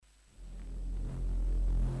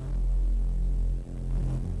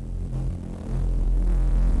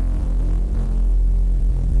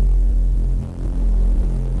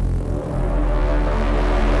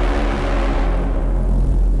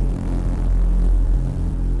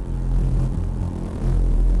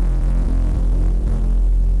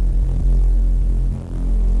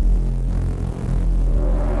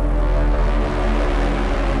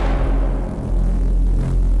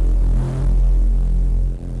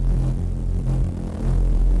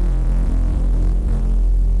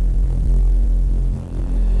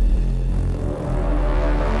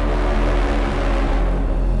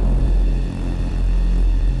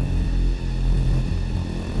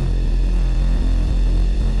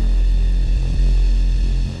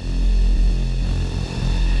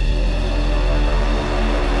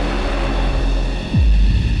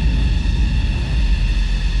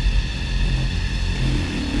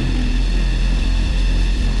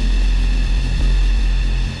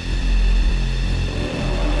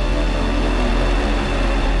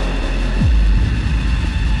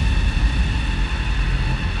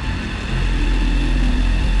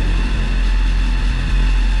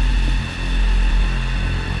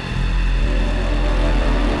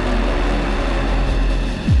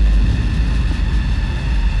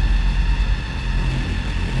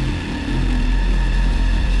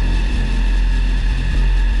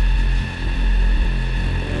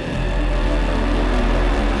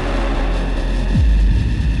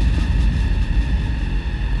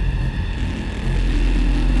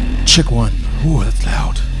Check one. Ooh, that's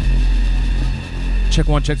loud. Check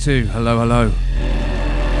one, check two. Hello, hello.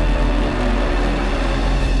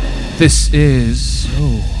 This is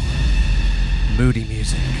moody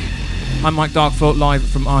music. I'm Mike Darkfoot, live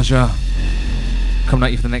from AAJA. Coming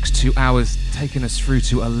at you for the next 2 hours, taking us through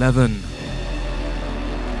to 11.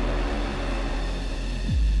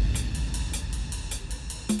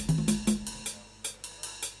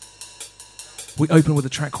 We open with a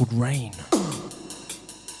track called Rain.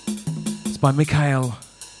 It's by Michal,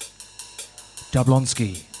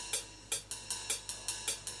 Jablonski.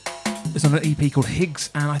 It's on an EP called Higgs,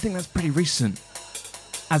 and I think that's pretty recent,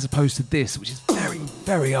 as opposed to this, which is very,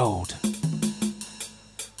 very old.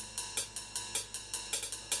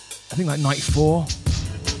 I think like 94.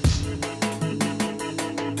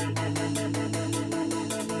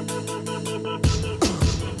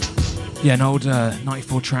 Yeah, an old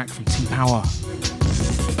 94 track from T.Power.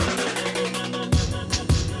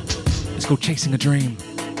 It's called Chasing a Dream.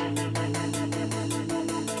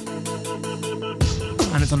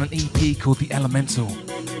 And it's on an EP called The Elemental.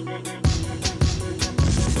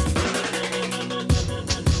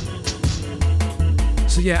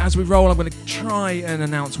 So yeah, as we roll, I'm going to try and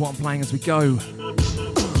announce what I'm playing as we go.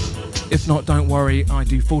 If not, don't worry, I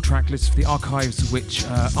do full track lists for the archives, which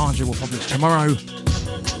AAJA will publish tomorrow.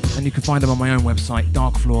 And you can find them on my own website,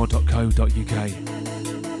 darkfloor.co.uk.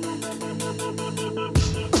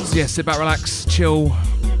 So yeah, sit back, relax, chill.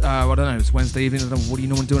 I don't know, it's Wednesday evening. I don't know, what do you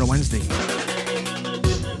normally do on a Wednesday?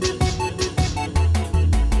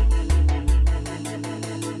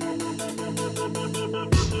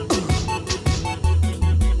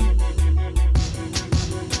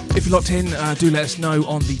 If you're locked in, do let us know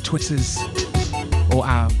on the Twitters,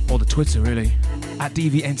 or the Twitter really, at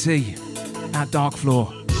DVNT, at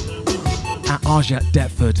Darkfloor, at AAJA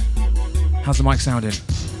Deptford. How's the mic sounding?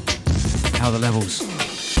 How are the levels?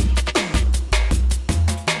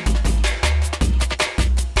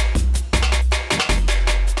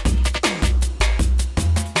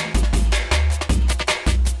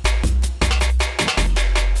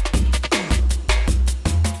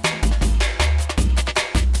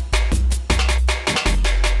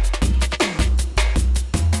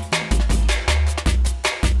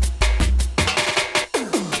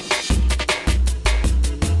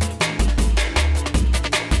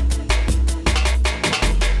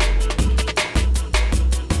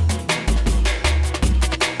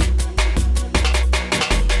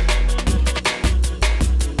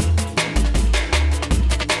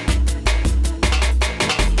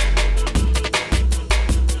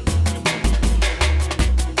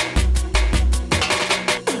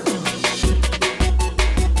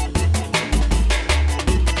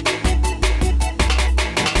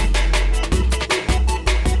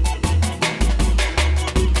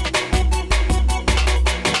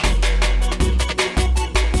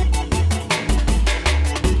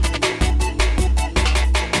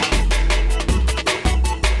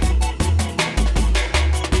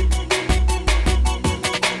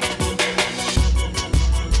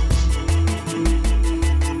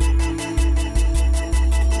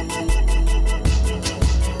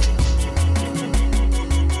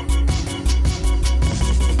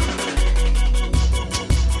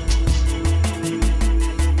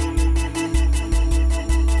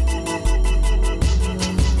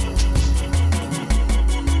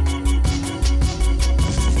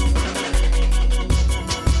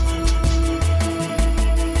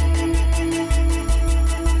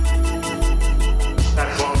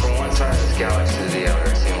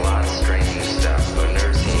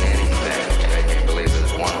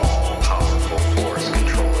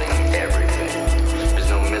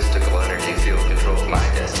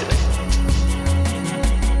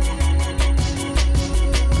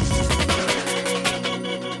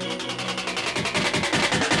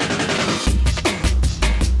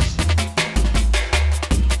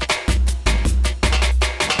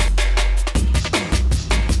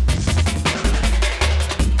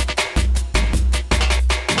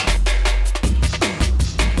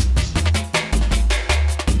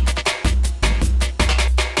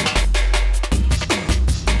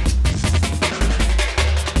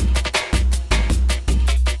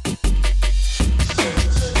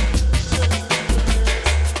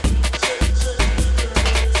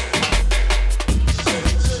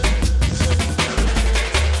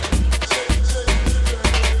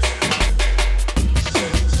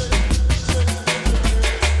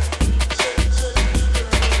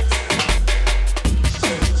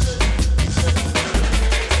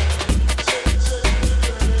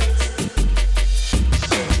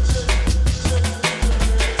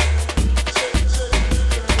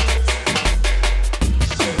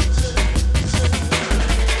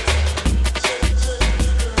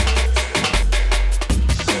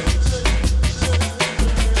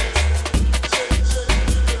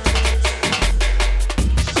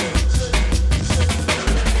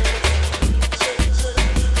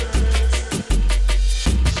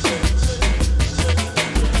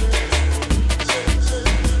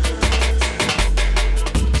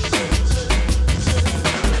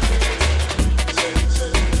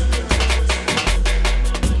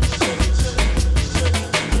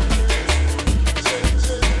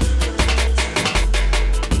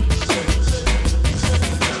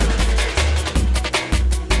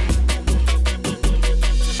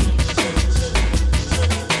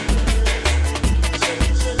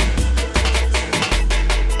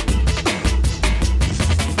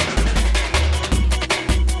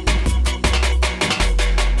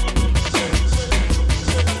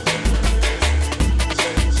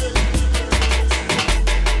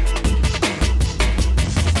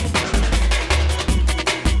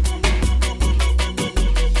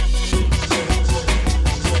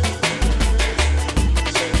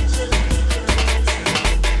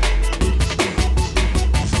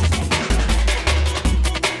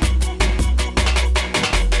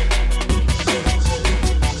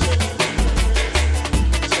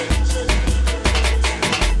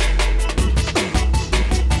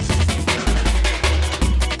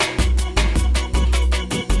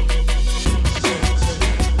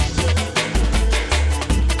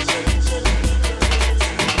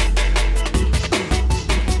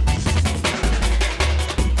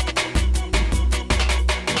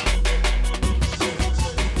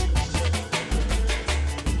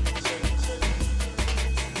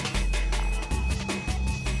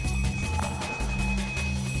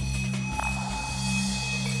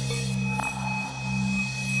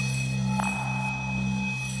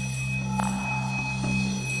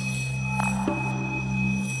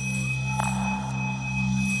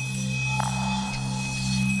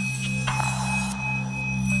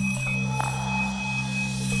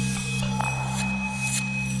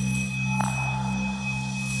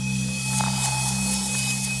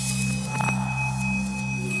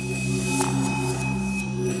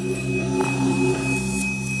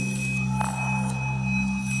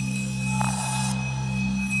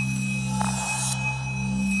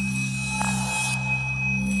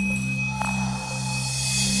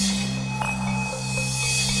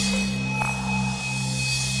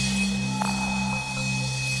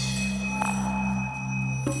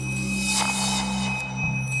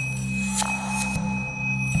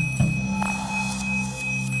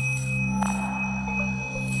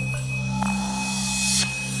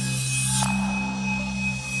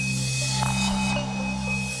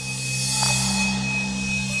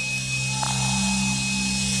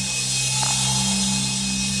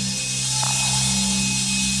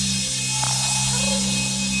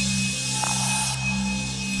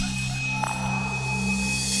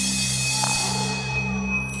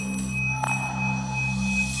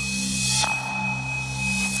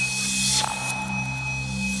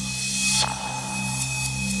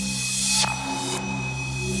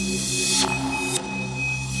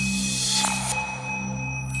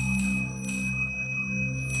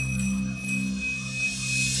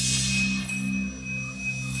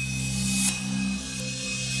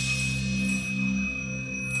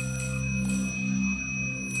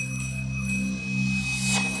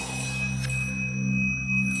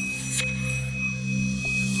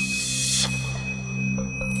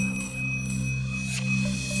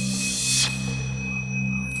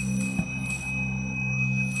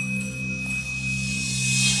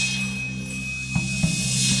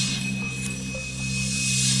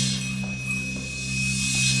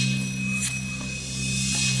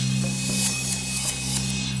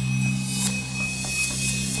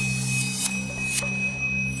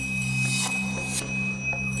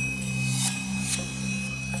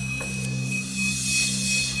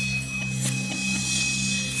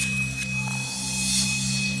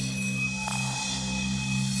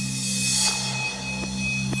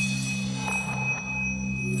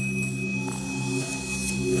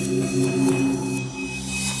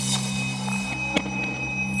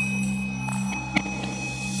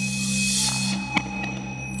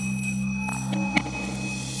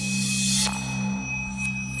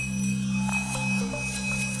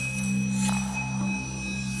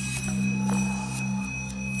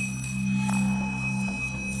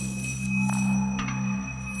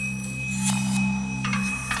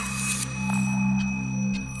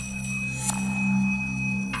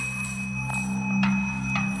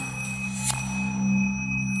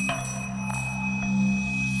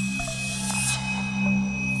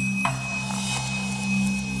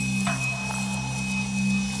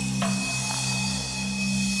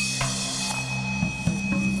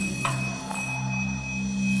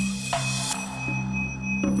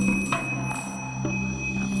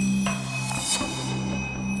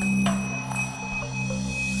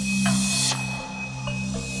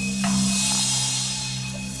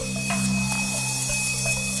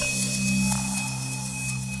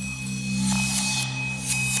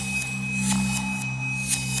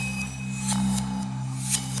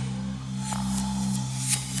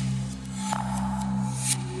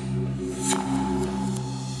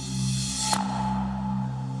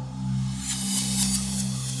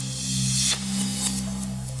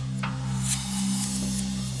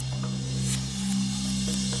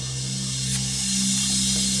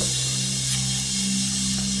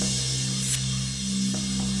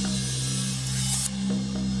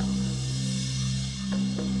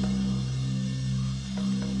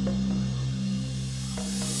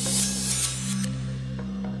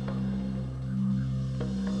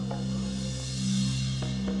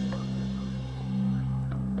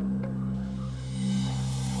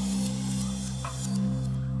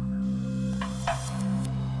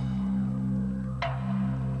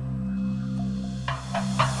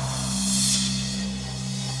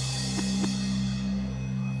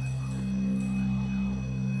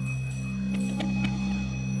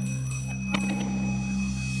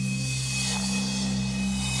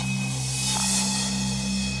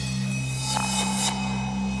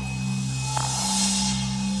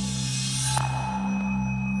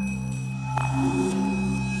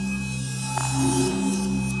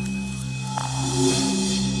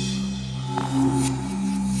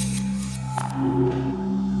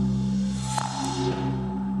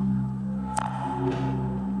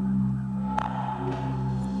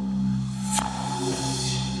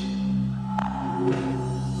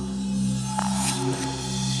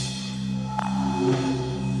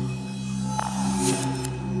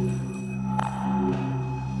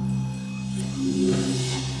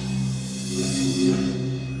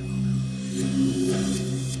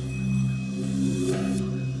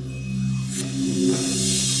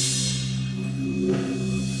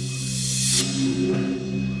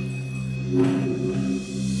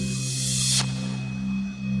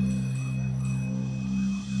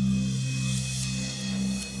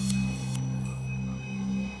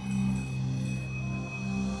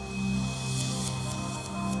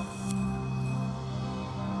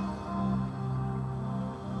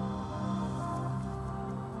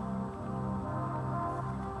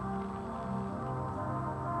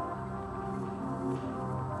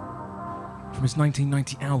 from his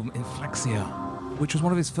 1990 album Inflaxia, which was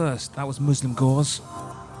one of his first. That was Muslimgauze,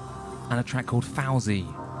 and a track called Fazisi,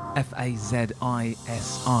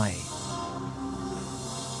 F-A-Z-I-S-I.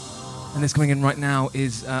 And this coming in right now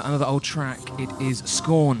is another old track. It is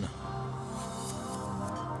Scorn.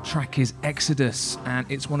 Track is Exodus, and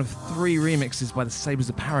it's one of 3 remixes by the Sabres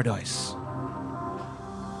of Paradise,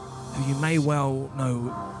 who you may well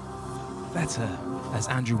know better as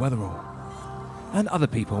Andrew Weatherall, and other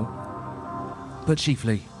people, but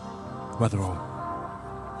chiefly Weatherall.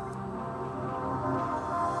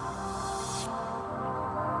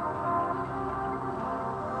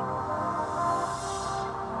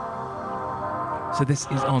 So this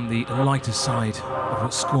is on the lighter side of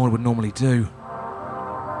what Scorn would normally do.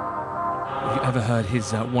 If you ever heard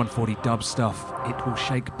his 140 dub stuff, it will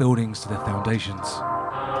shake buildings to their foundations.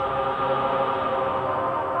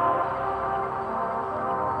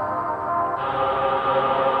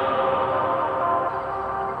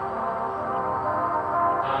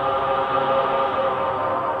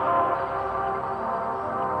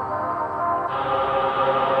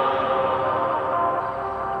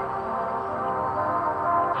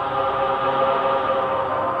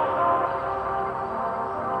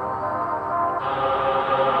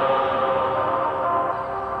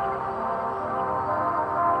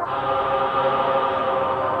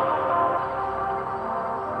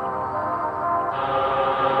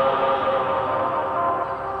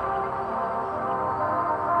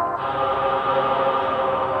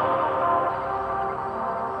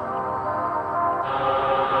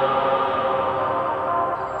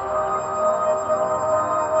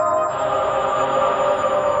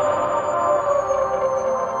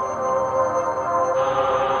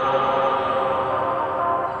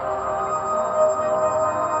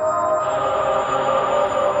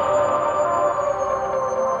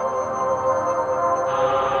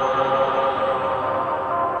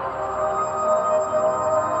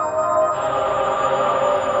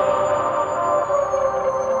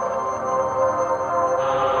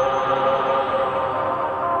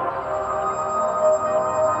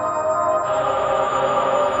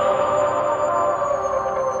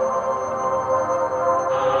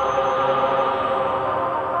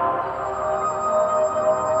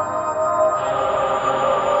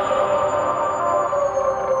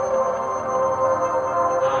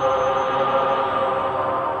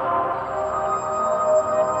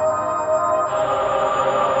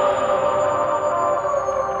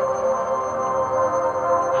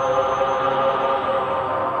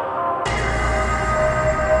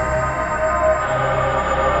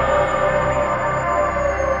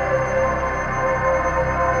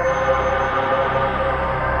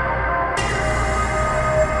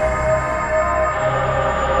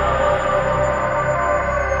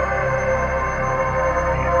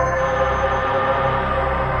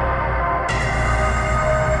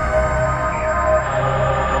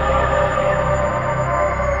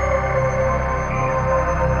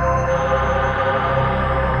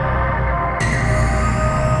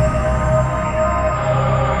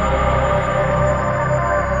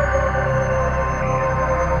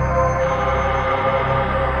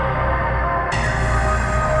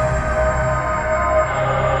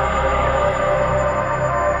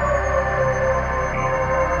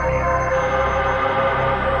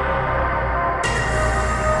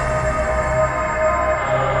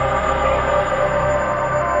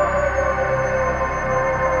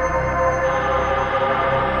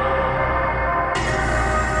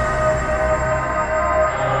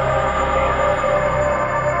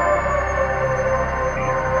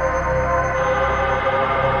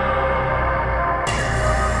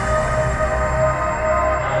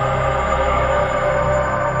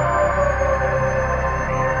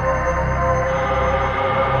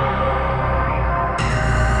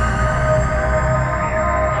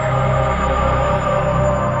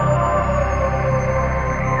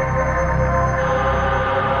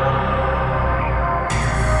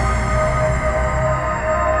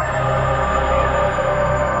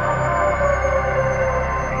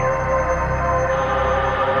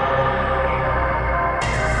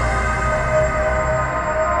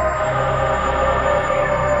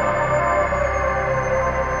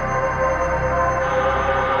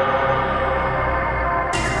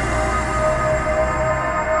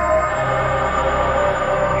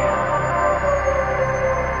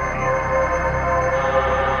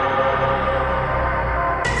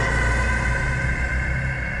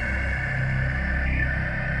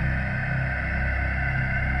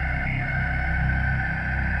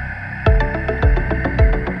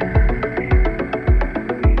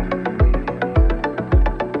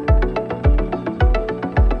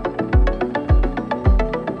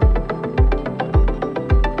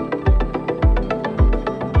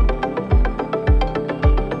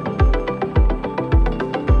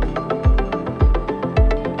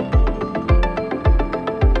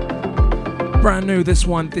 brand new, this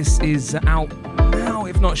one. This is out now,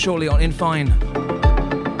 if not shortly, on inFiné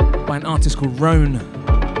by an artist called Rone.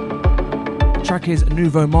 The track is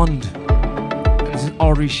Nouveau, Monde. And this is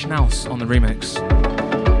Ulrich Schnauss on the remix.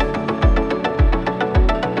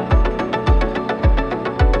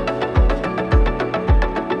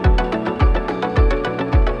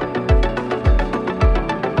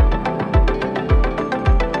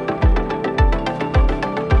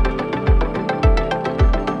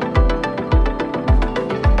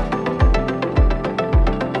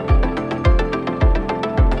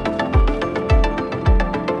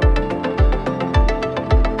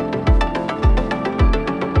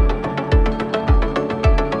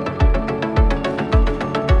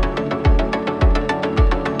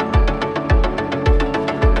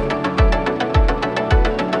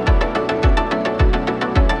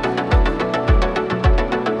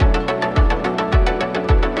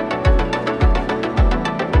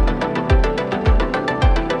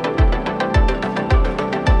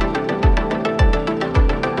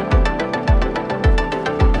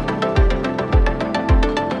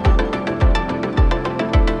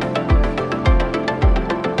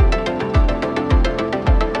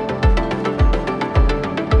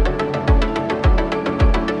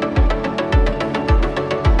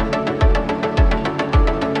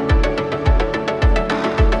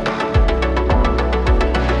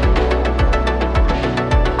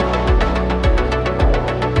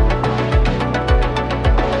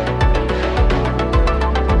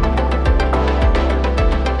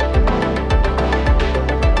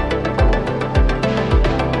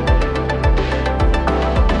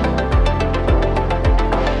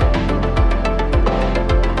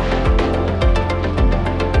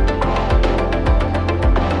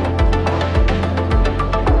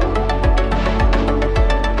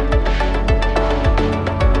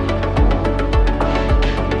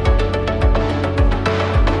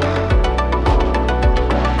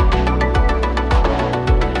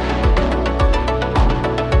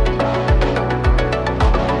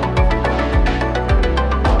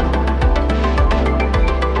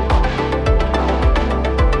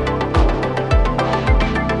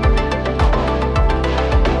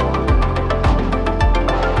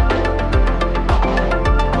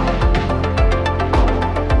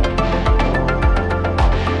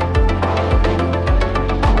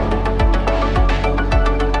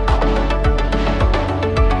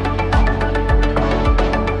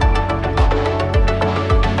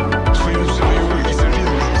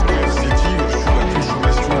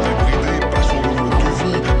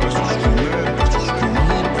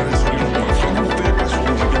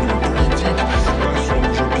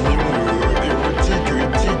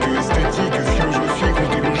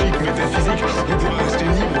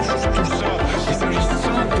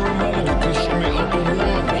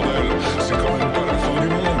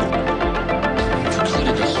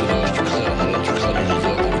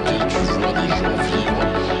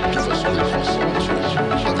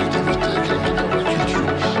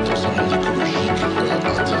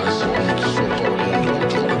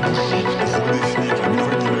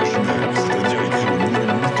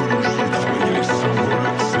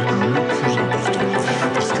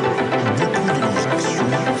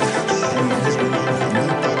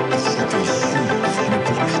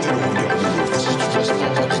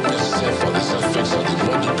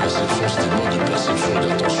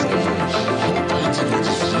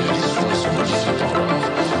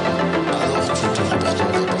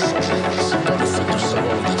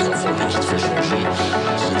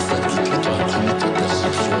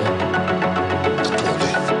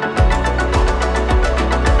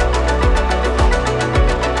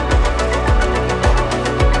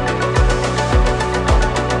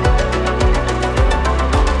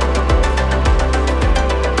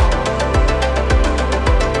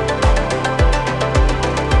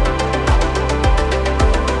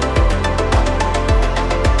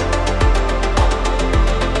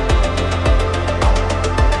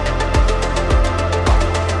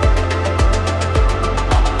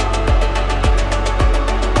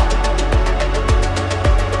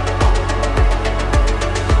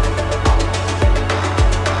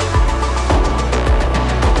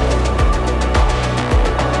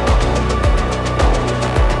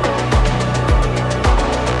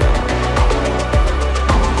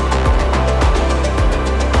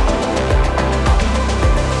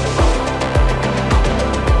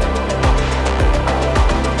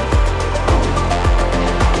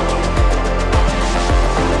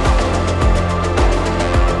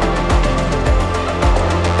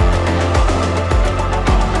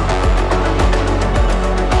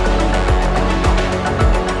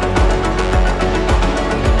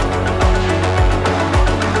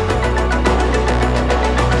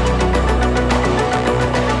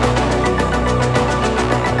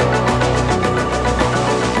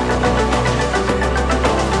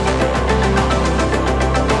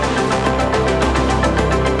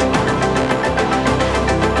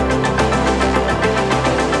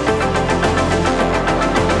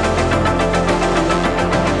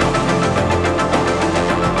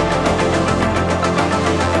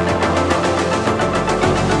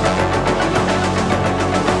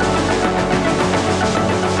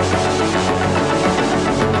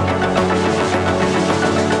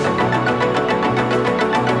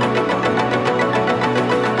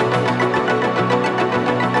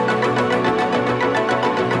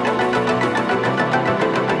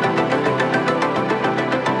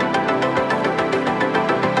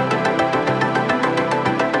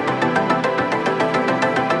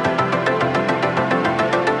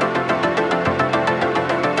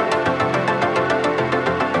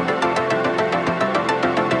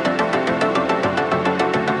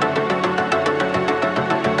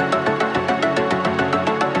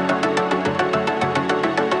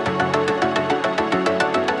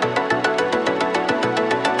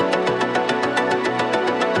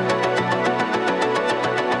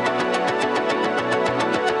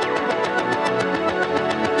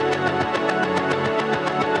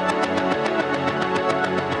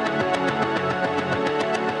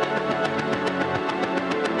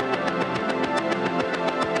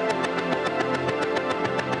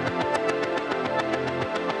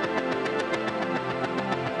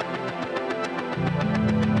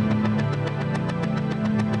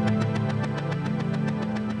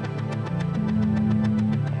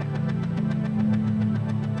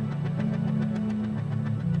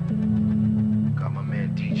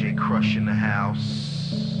 Krush in the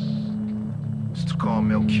house. Mr.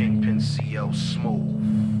 Carmel Kingpin CL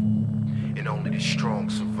Smooth. And only the strong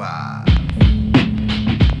survive.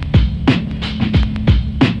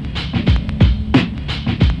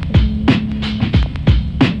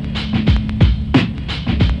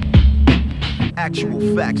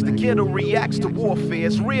 Actual facts, the ghetto reacts to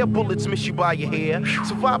warfare's real bullets miss you by your hair.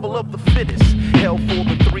 Survival of the fittest, hell for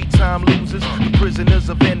the three-time losers, the prisoners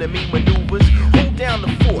of enemy maneuvers. Hold down the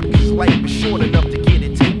fort, cause life is short enough to get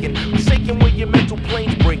it taken. Forsaken where your mental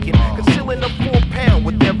plane's breaking, concealing a 4 pound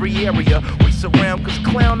with every area we surround. Cause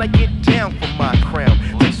clown, I get down for my crown.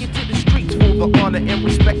 Take you to the streets for the honor and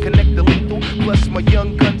respect, connect the lethal. Plus my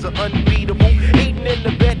young guns are unbeatable. Aiding in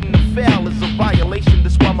the bed and the foul is a violation.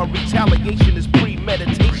 That's why my retaliation is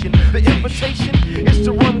premeditation. The invitation is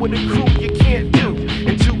to run with a crew you can't do,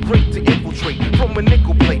 and too great to infiltrate from a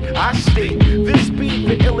nickel plate. I state this be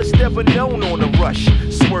the illest ever known on a rush,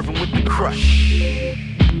 swerving with the crush. Yeah,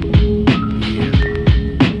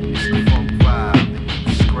 it's the funk vibe that you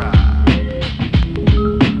describe.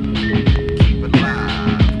 Keep it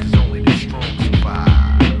live, cause only the strong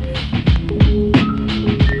survive.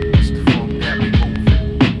 It's the funk that we moving.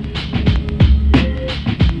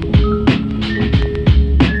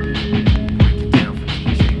 Break it down for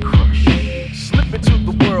DJ Krush. Slip into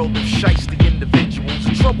the world of shiesty individuals. A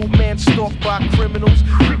troubled man stalked by criminals.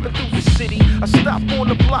 Creeping through the city, I stop on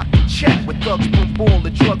the block to chat with thugs, pump all the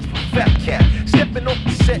drugs for Fat Cat. Stepping off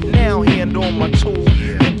the set now, hand on my tool.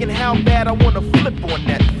 Thinking how bad I wanna flip on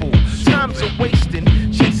that fool. Times are wasting,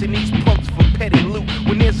 chasing these punks for petty loot,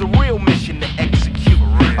 when there's a real mission to execute.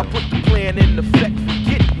 I put the plan in effect,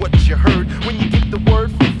 forget what you heard. When you get the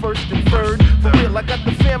word from first and third, for real, I got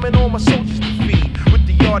the famine on my soldiers to feed. With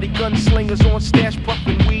the yardie gunslingers on stash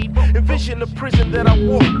puffing weed. Envision the prison that I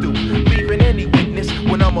walk through, leaving any witness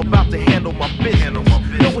when I'm about to handle my business.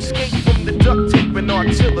 No escape from the duct tape and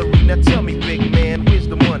artillery. Now tell me, big man, where's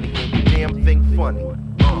the money? Ain't the damn thing funny.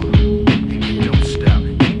 And you don't stop,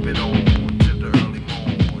 keep it on to the early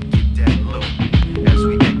morn. Get that low as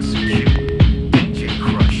we execute. DJ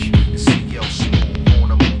Krush and CL Smooth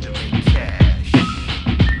on a move to make cash.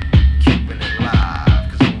 Keeping it live,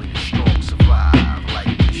 cause only the strong survive.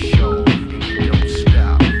 Like this show, and you don't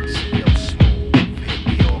stop. CL Smooth, hit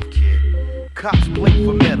me off, kid. Cops play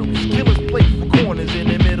for medals, killers play for corners. In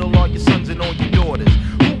the middle, all your sons and all your daughters.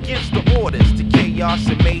 Who gives the orders to chaos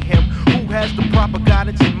and mayhem? Who has the proper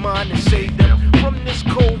guidance in mind to save them from this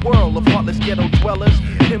cold world of heartless ghetto dwellers?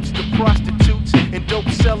 Pimps to prostitutes and dope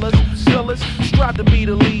sellers. Fellas, strive to be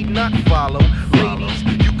the lead, not follow. Ladies,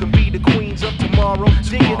 you can be the queens of tomorrow.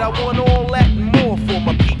 Dig it, I want all that and more for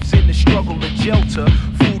my peeps in the struggle to shelter.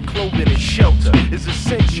 Food, clothing, and shelter is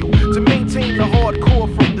essential to maintain the hardcore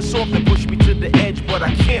from the soft that push me to the edge, but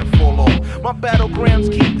I can't fall off. My battlegrounds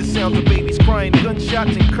keep the sounds of babies crying,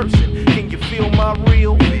 gunshots and cursing. Can you feel my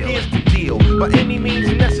real? Here's the deal. By any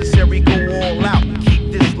means necessary, go all out and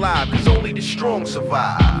keep this live, cause only the strong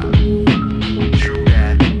survive. True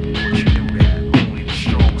that, but you knew that. Only the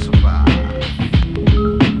strong survive.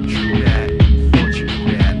 True that, but you knew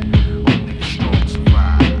that. Only the strong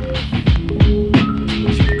survive.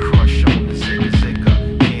 DJ Krush on the zigga zigga,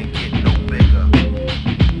 can't get no bigger.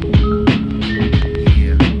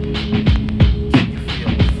 Yeah, can you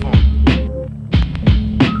feel the funk?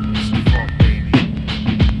 It's the funk, baby,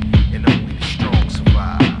 and only the strong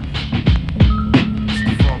survive. It's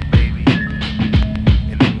the funk, baby,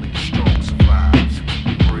 and only the strong survive. So keep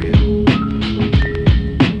it real.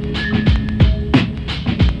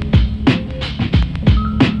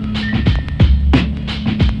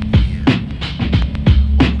 Yeah,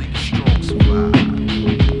 only the strong survive.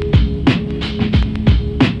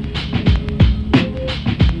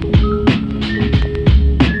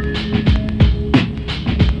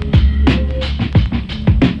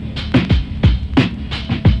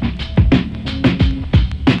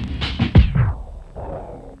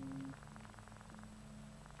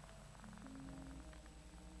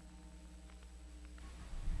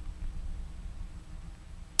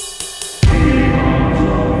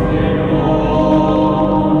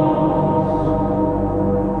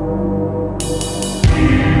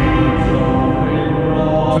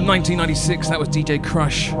 From 1996, that was DJ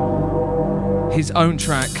Krush. His own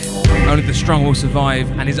track, Only the Strong Will Survive,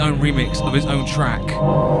 and his own remix of his own track.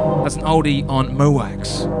 That's an oldie on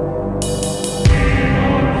Mowax.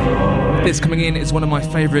 This coming in is one of my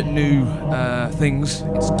favourite new things.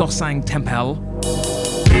 It's DODSSANG TEMPEL,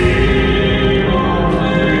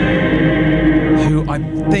 who I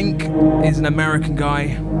think is an American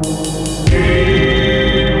guy.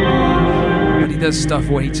 But he does stuff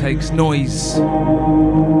where he takes noise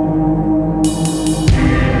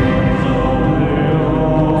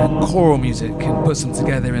choral music and puts them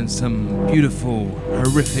together in some beautiful,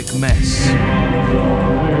 horrific mess.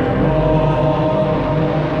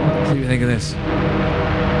 See what you think of this.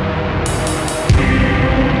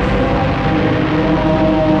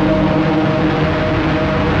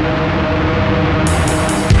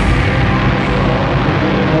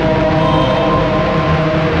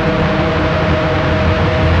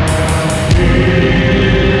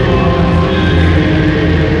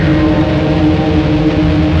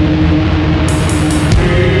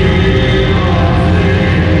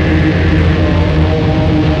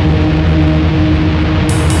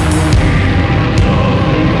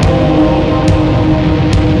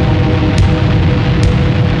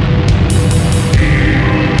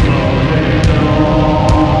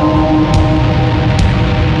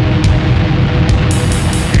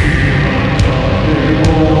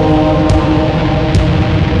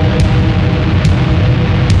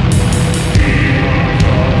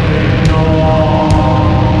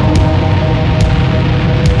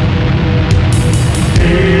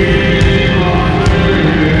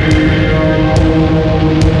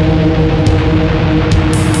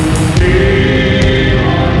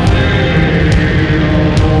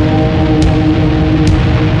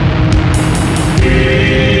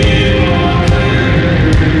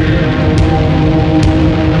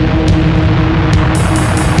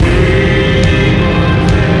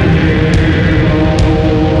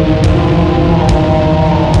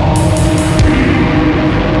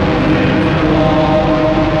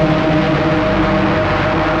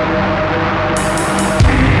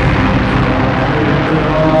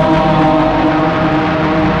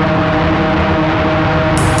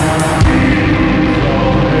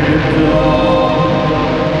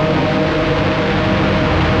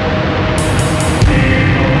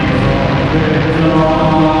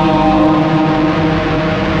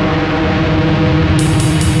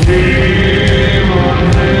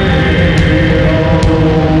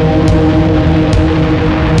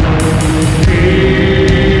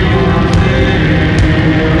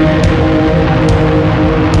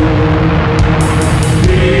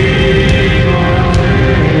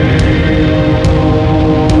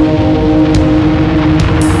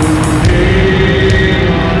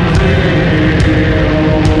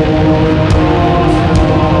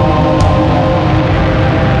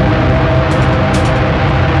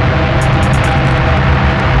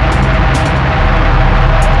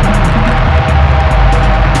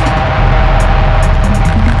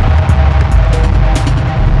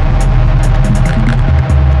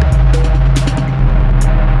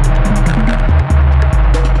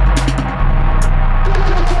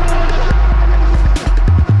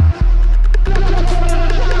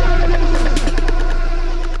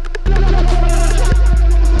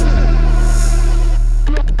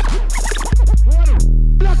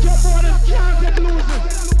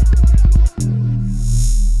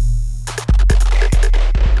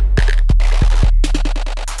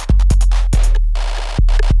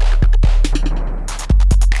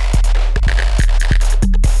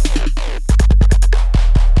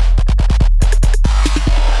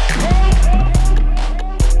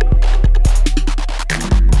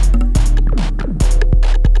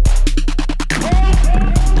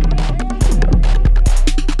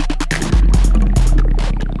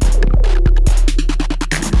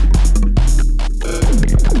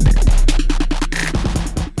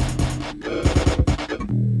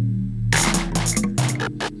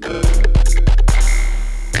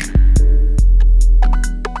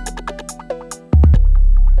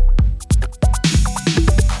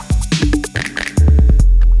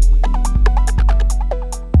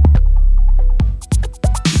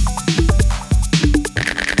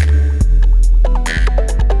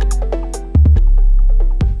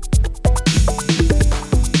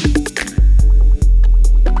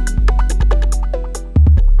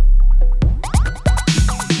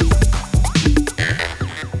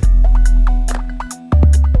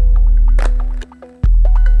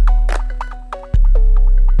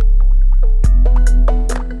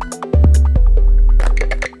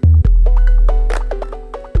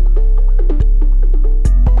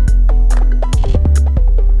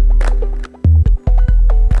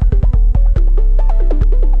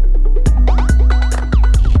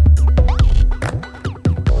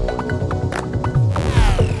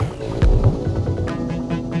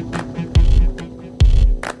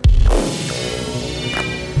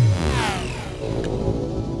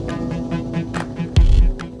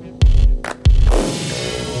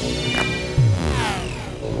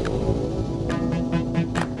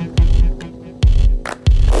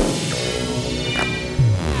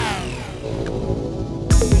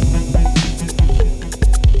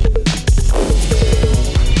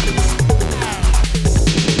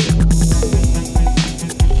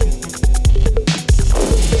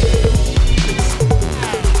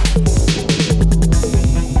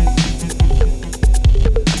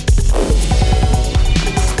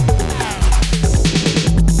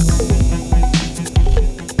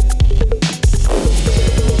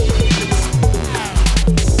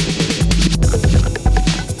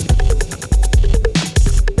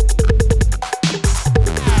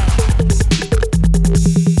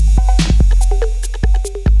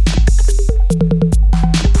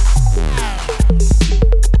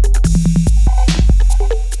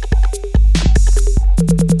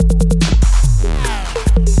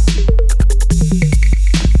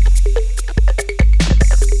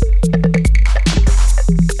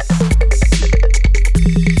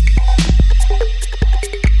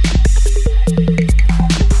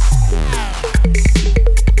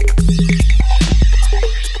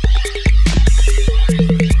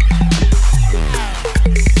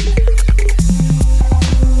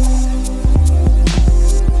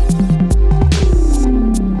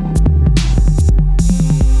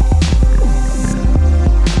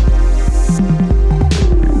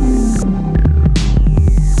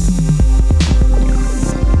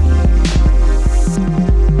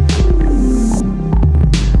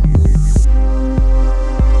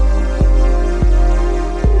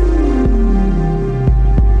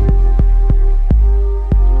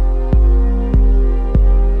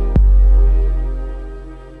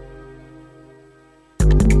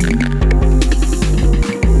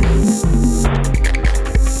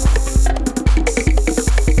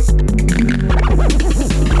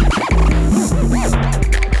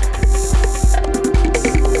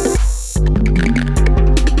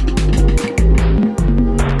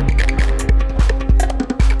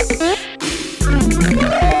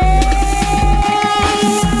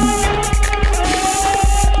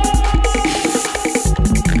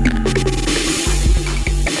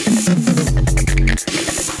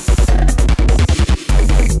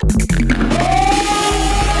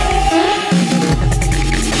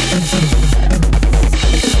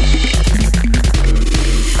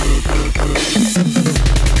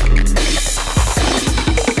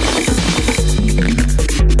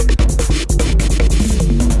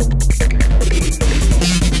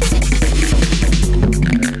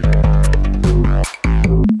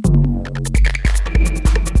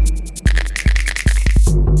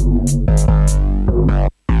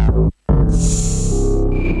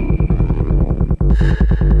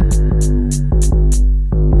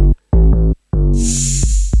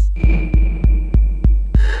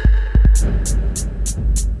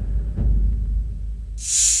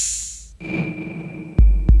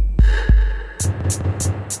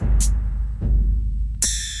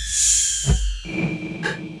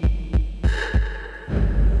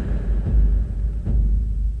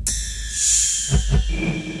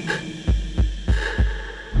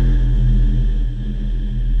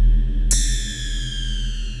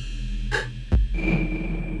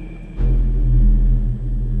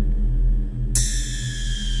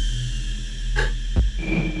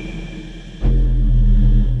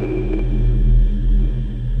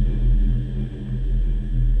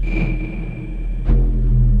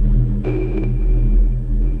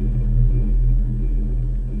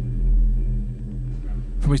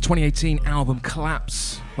 his 2018 album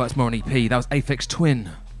Collapse. Well, it's more an EP. That was Aphex Twin.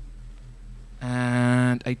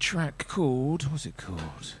 And a track called, what's it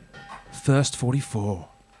called? First 44.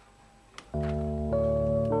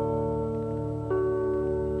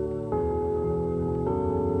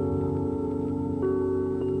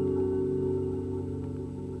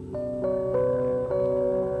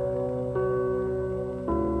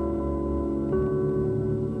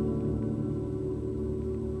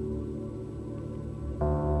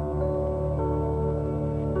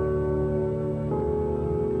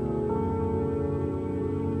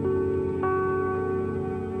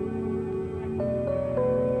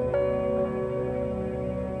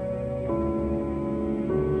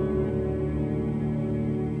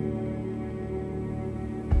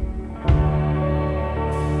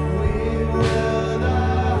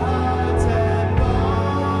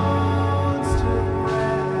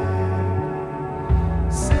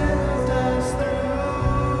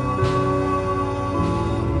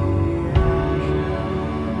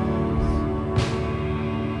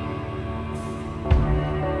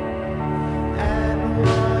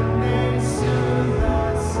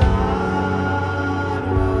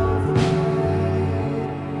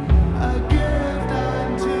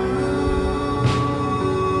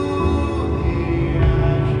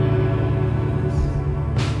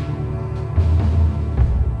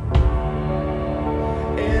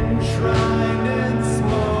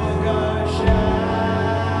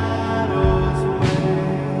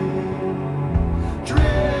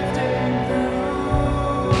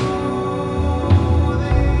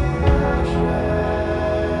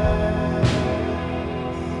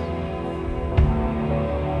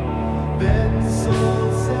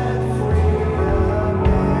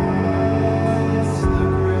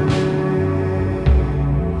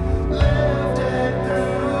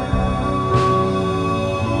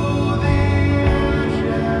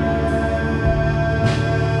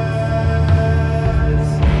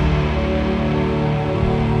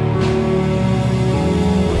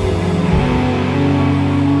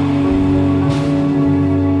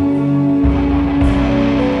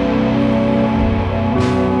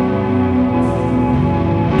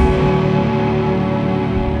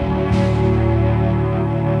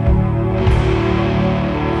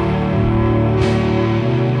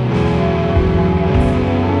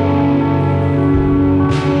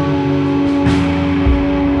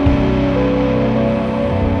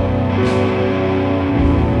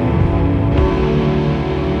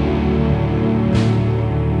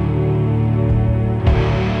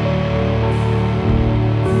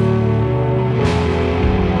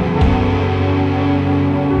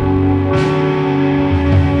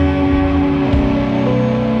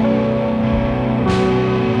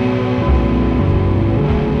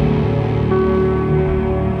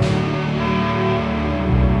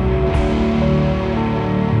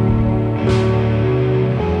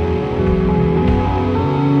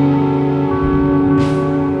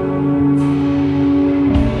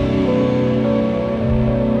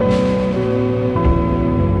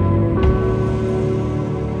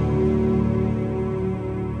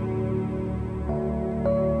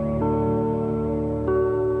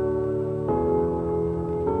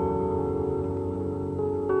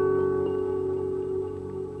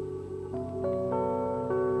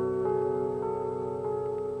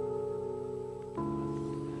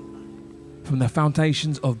 From the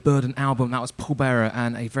Foundations of Burden album, that was Pallbearer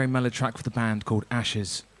and a very mellow track for the band called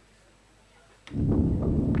Ashes.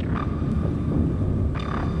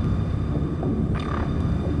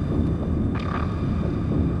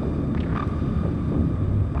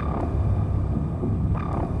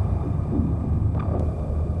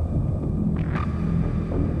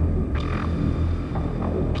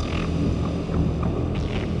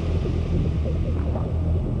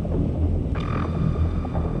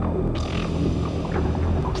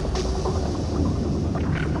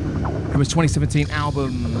 His 2017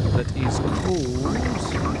 album that is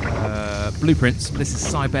called Blueprints. This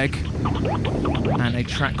is Begg and a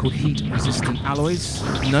track called Heat Resistant Alloys.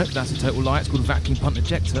 Nope, that's a total lie. It's called Vacuum Pump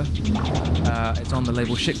Ejector. It's on the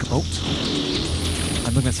label Shitkatapult.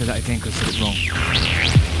 I'm not going to say that again because I said it wrong.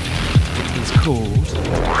 It is called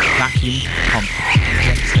Vacuum Pump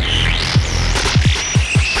Ejector.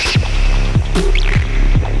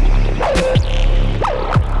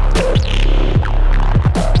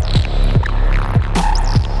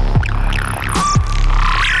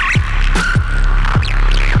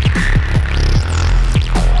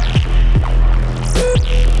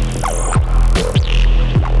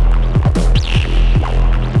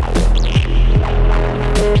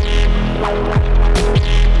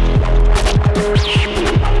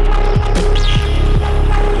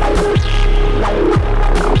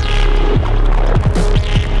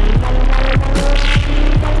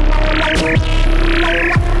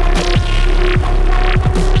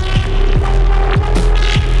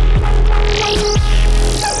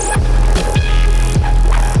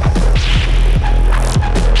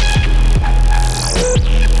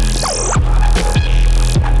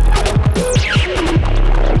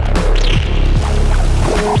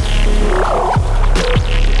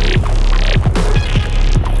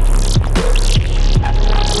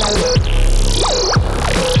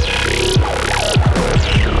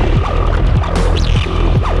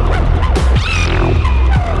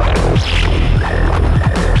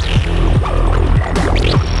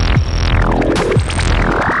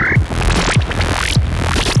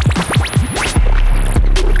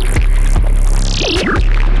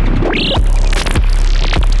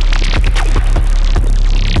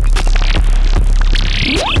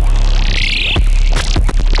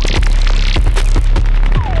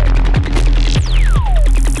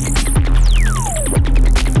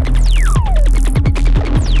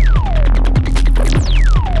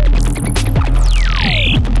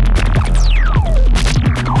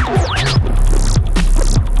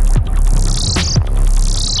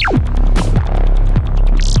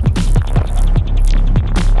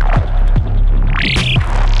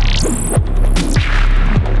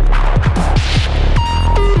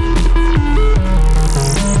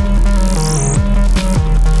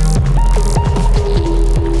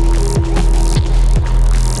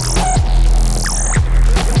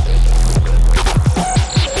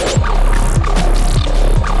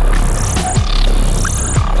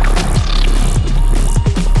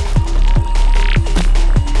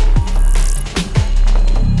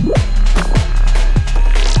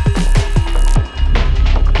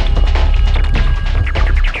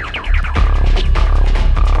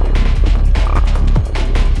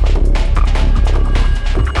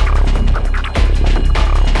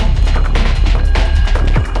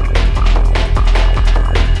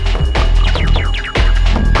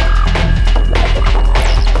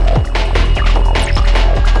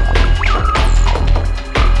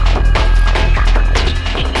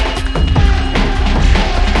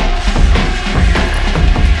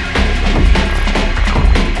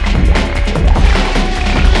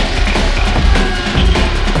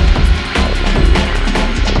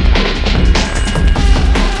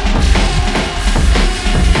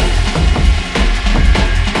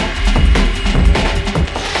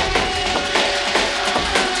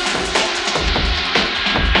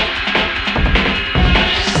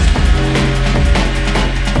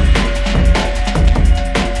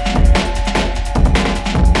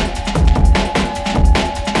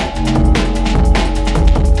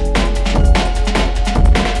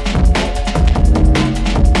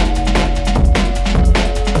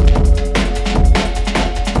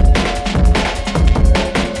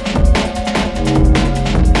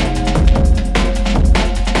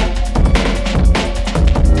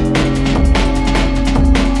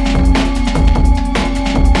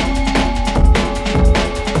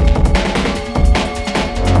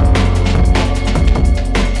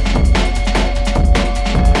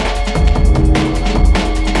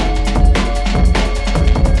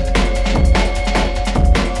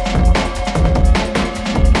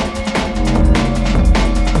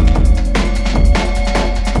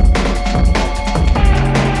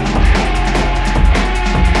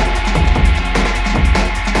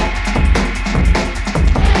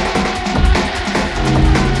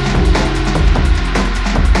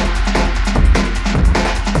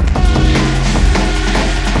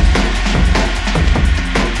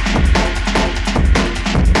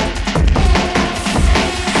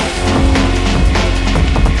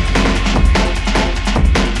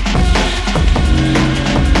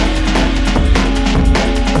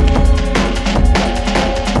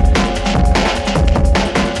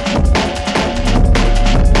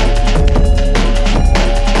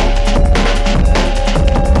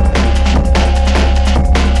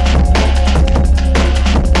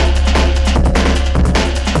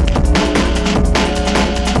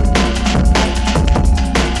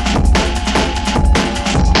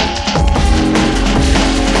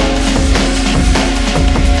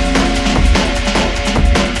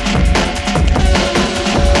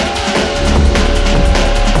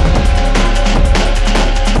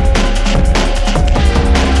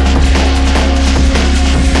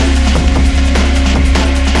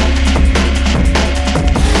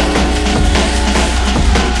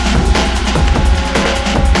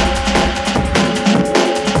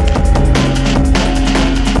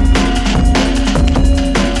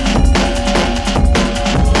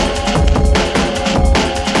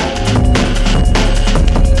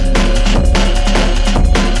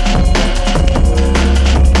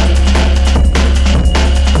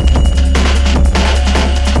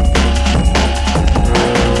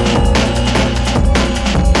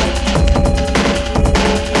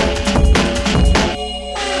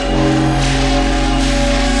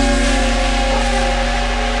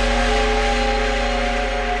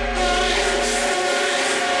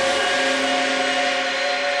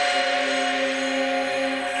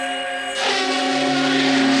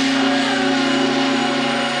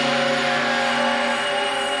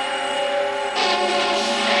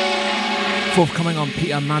 Forthcoming on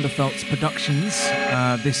Peter Mannerfelt's Productions.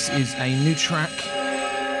 This is a new track.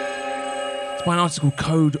 It's by an artist called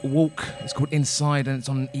Code Walk. It's called Inside and it's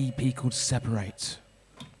on an EP called Separate.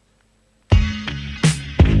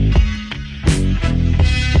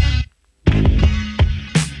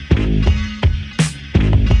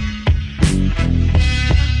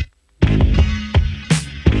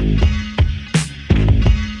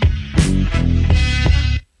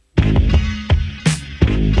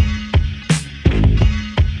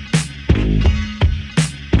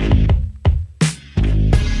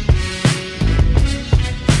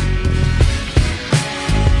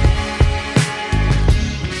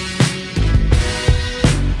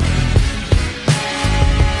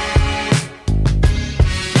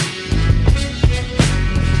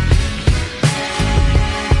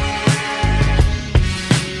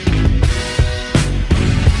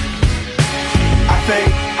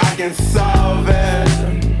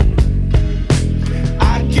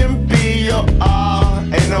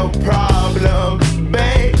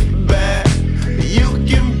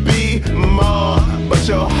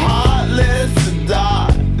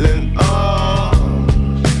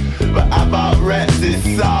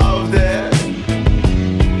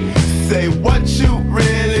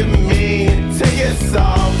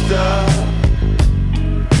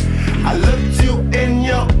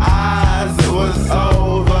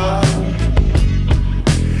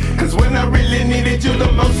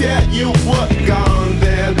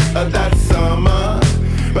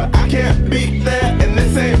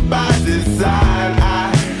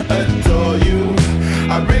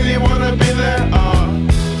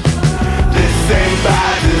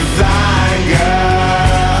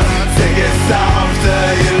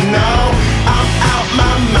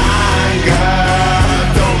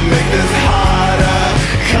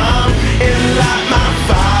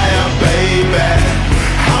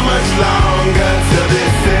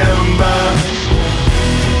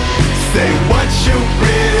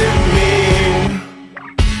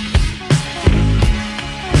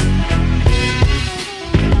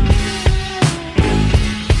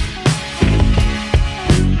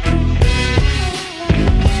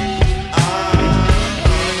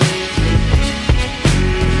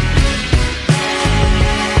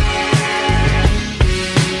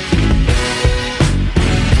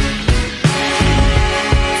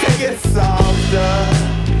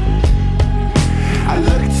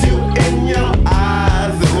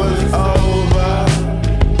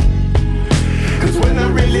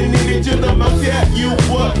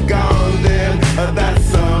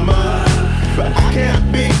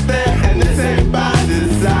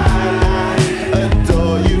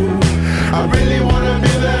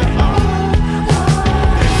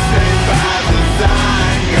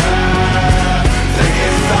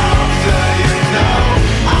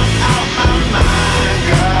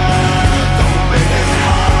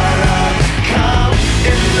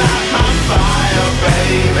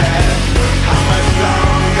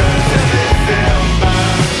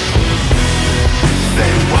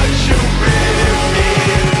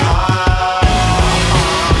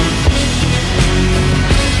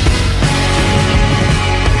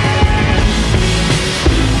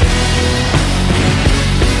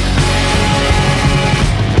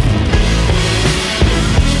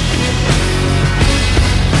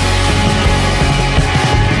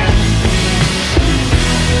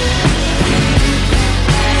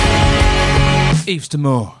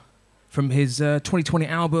 Yves from his 2020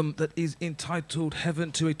 album that is entitled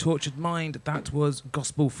Heaven to a Tortured Mind. That was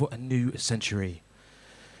Gospel for a New Century.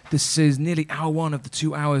 This is nearly hour one of the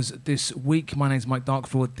 2 hours this week. My name is Mike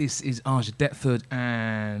Darkfloor. This is AAJA Deptford,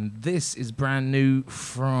 and this is brand new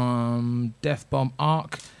from Death Bomb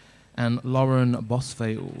Arc and Lauren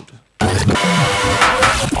Bosfield.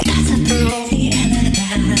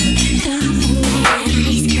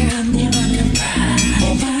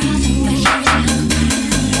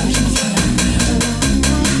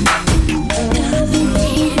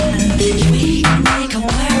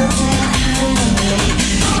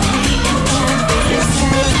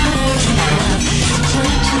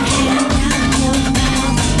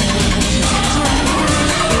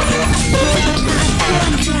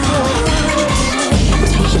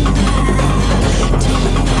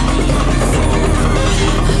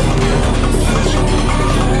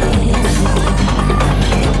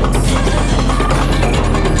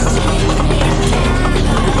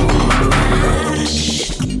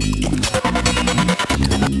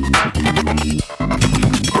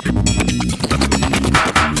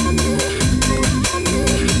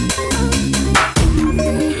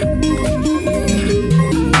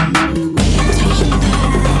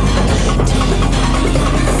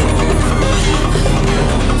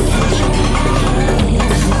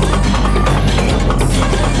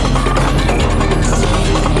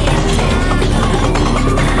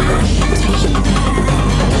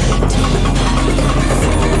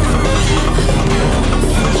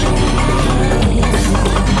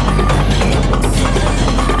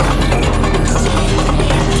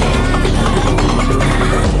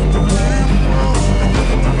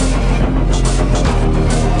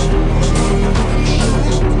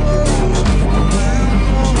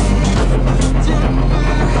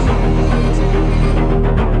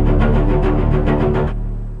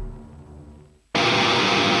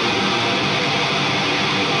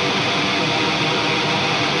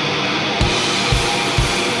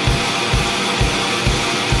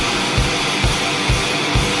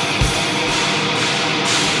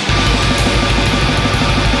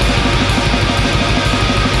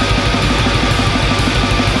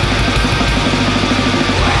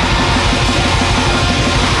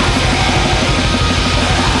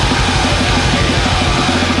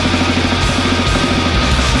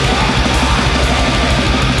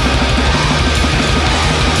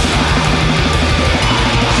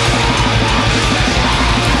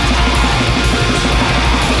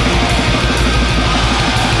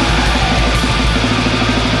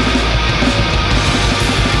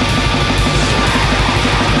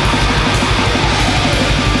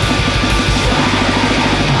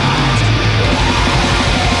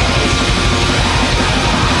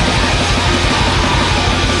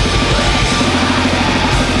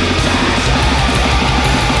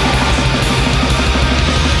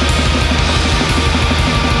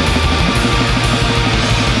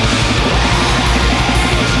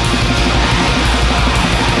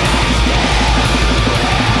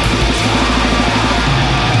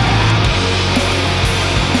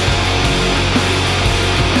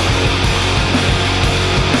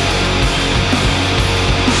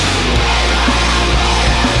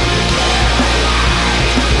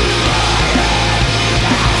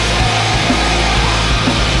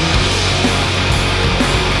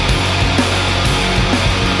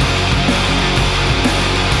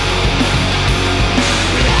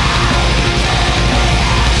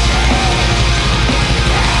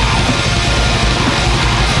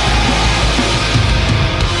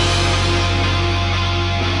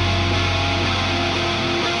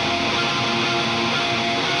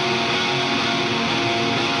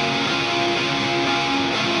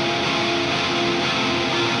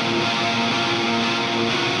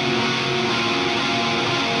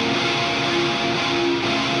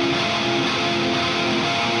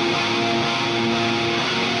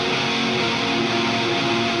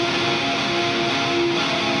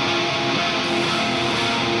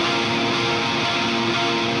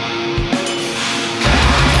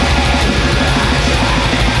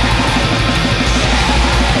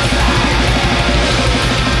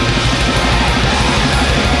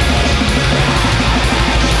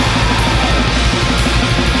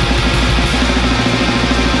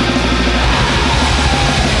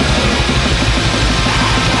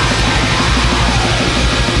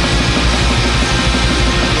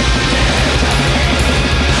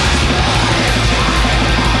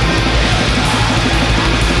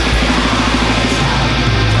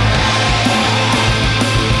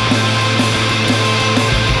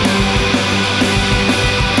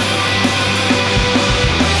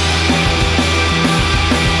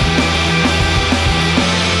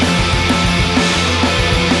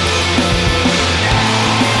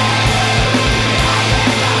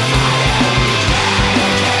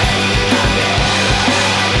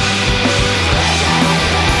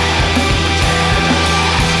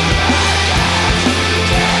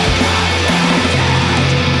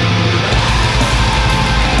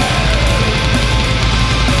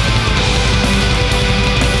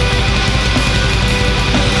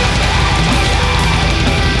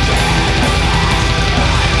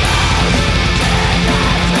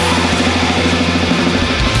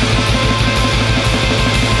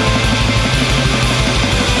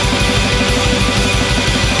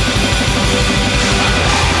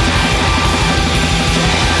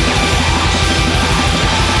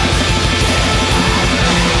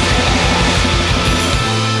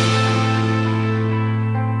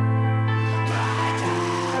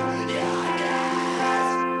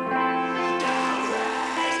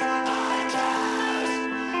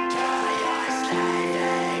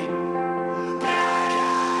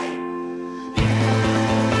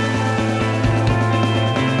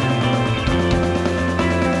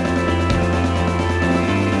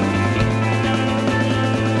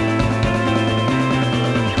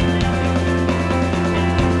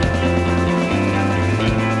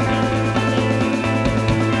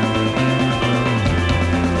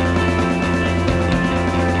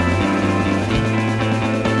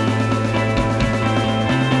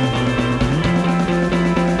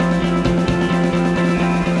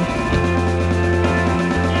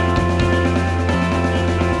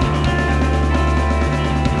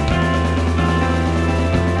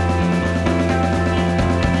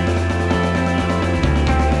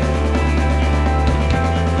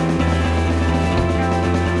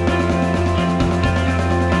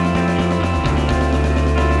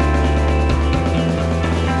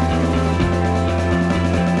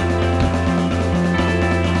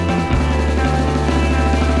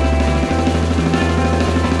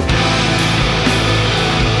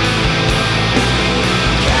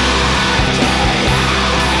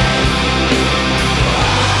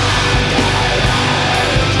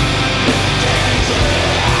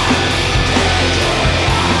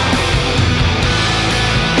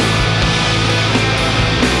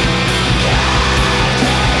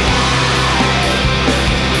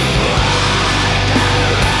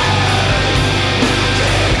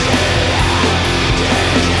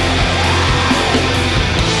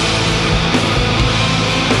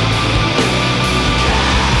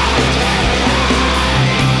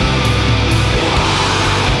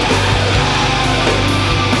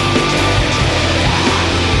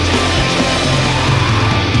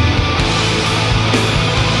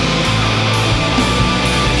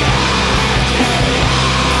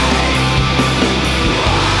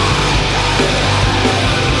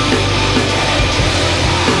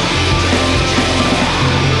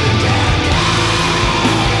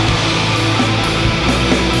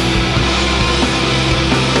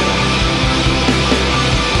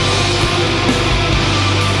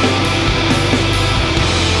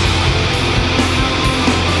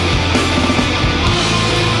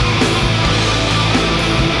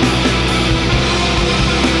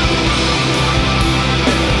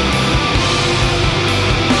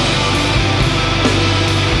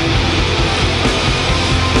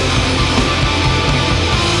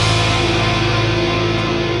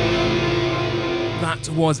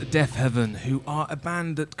 That was Death Heaven, who are a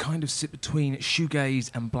band that kind of sit between shoegaze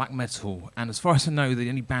and black metal. And as far as I know, they're the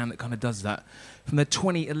only band that kind of does that. From their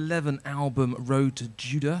 2011 album Road to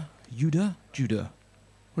Judah.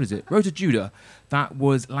 What is it? Road to Judah. That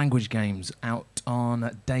was Language Games, out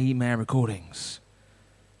on Daymare Recordings.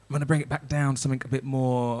 I'm going to bring it back down to something a bit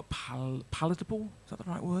more palatable. Is that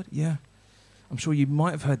the right word? Yeah. I'm sure you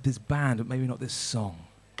might have heard this band, but maybe not this song.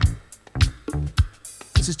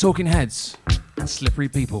 This is Talking Heads and Slippery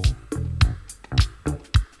People.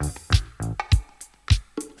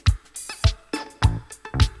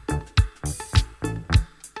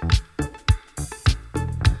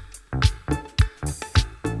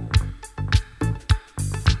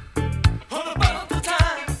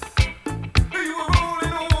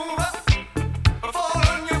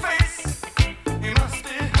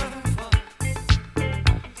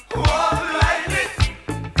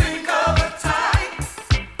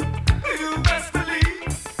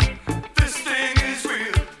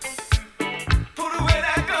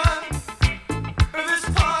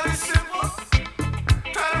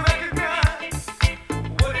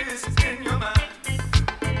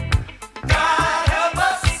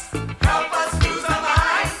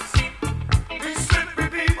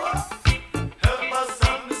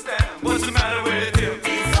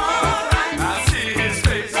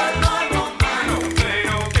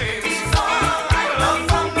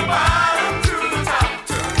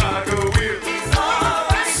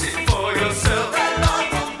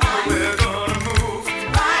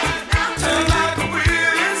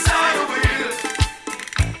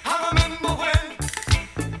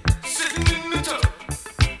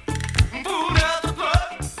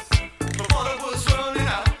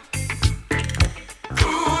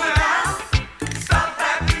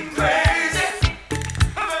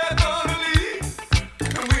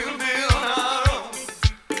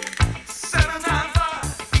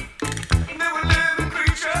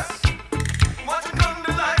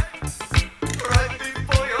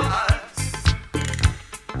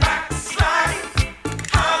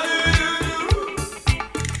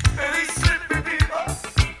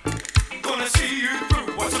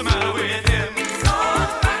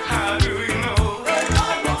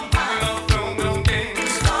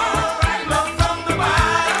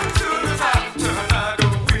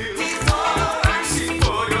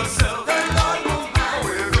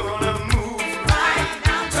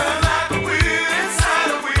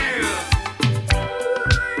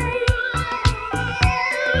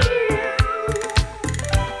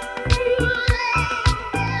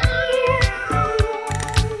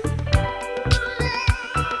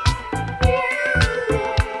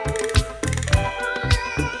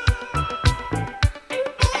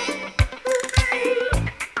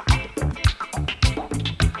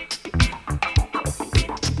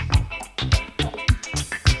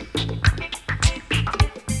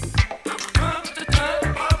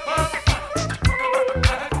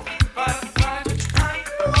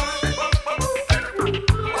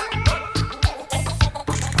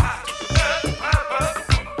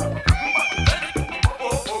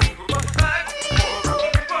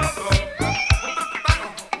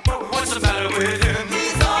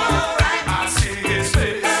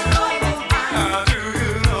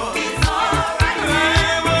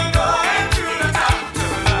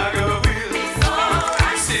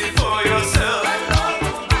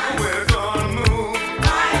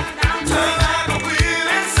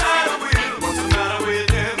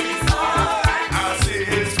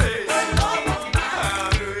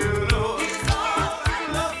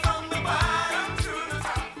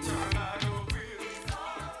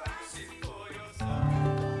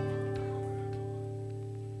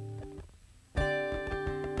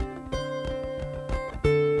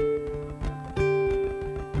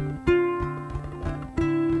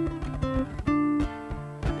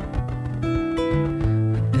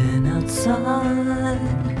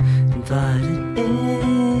 Invited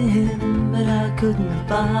in, but I couldn't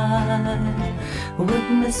abide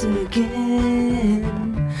witnessing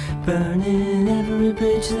again, burning every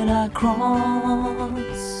bridge that I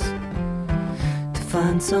cross, to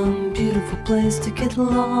find some beautiful place to get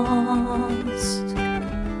lost.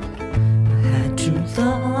 I had true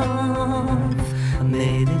love, I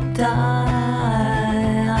made it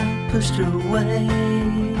die, I pushed her away.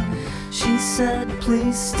 She said,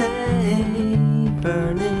 please stay,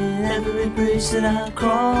 burning every bridge that I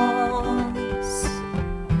cross,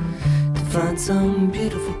 to find some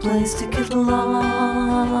beautiful place to get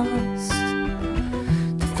lost,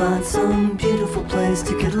 to find some beautiful place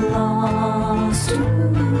to get lost. Ooh,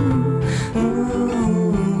 ooh.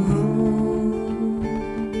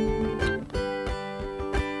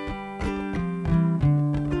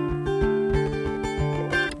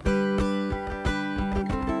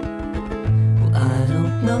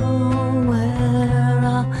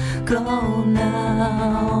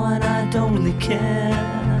 really care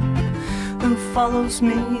who follows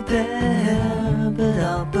me there, but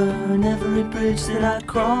I'll burn every bridge that I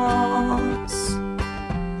cross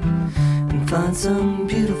and find some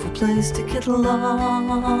beautiful place to get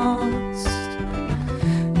lost,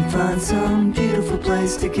 and find some beautiful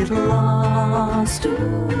place to get lost.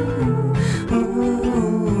 Ooh, ooh.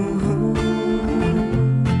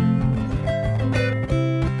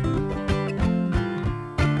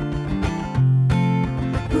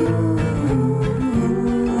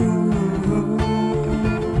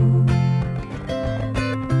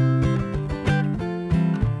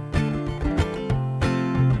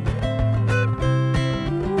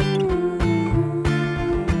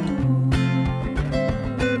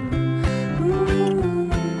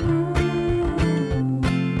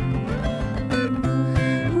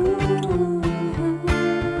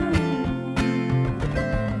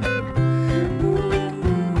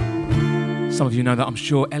 Some of you know that, I'm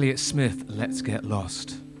sure. Elliott Smith, Let's Get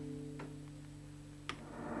Lost.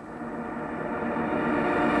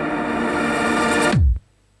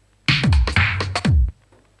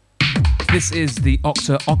 This is the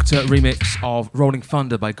Octa remix of Rolling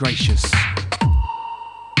Thunder by Gracious.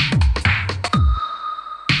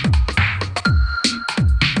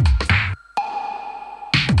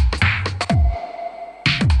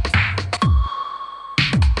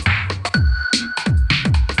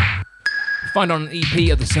 Find on an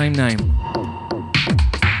EP of the same name.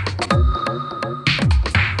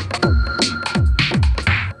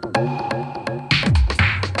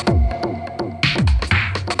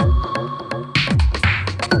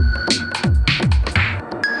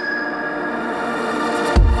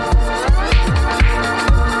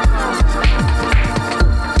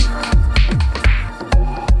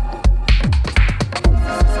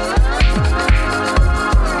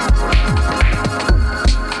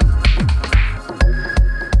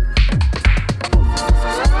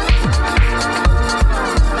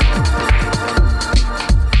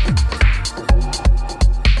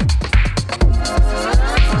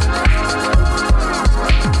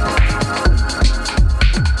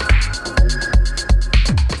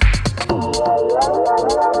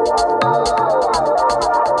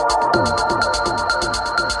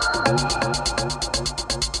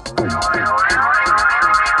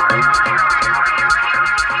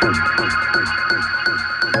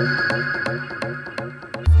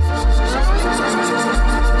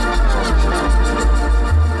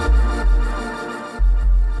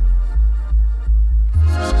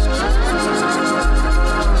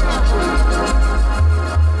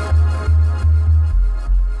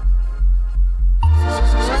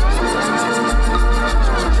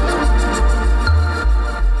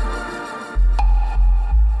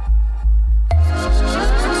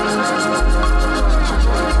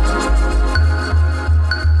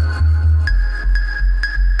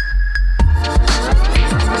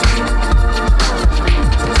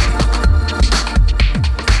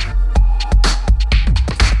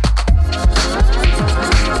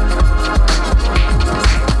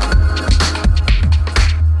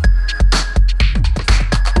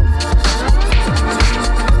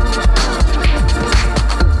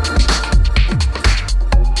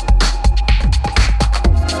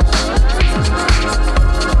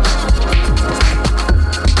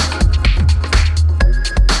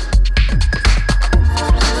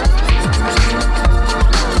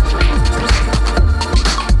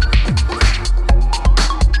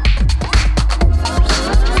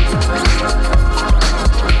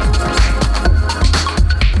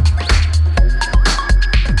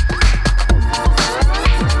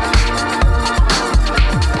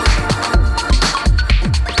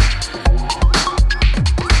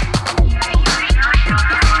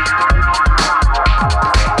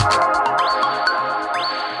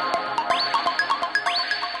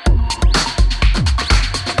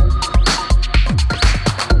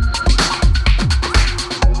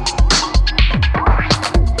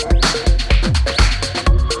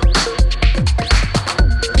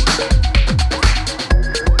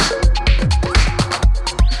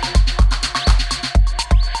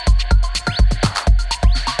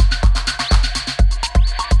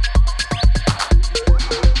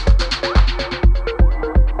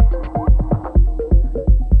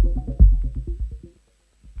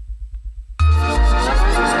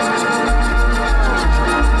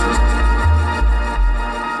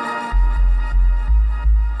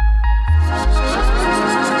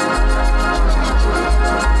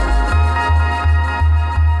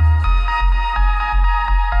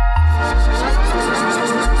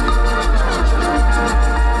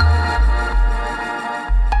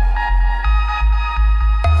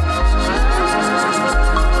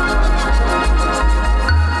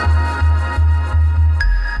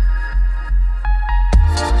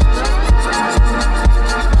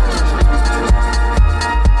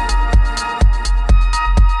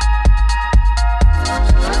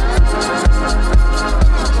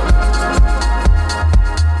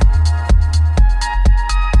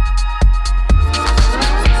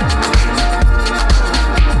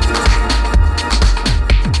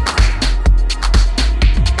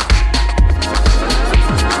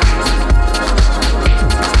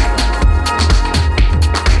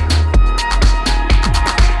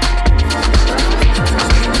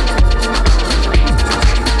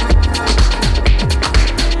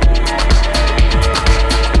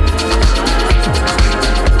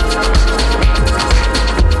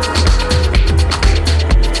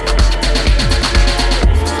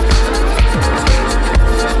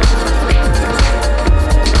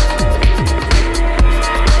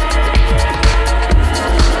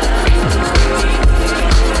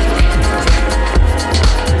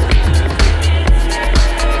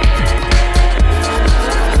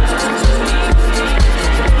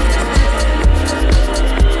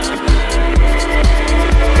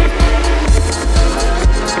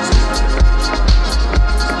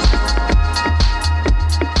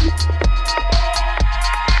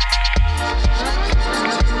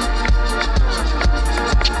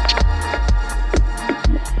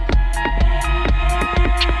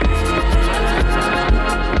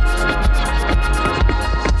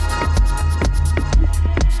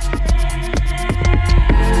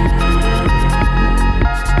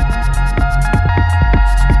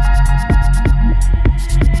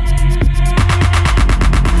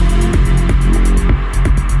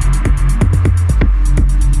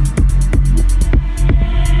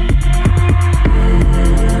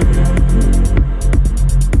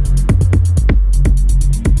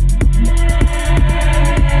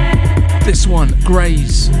 This one,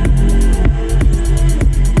 Graze.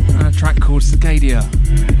 And a track called Cicadia.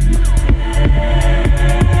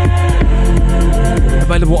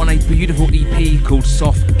 Available on a beautiful EP called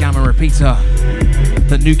Soft Gamma Repeater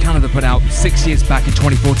that New Canada put out 6 years back in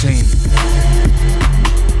 2014.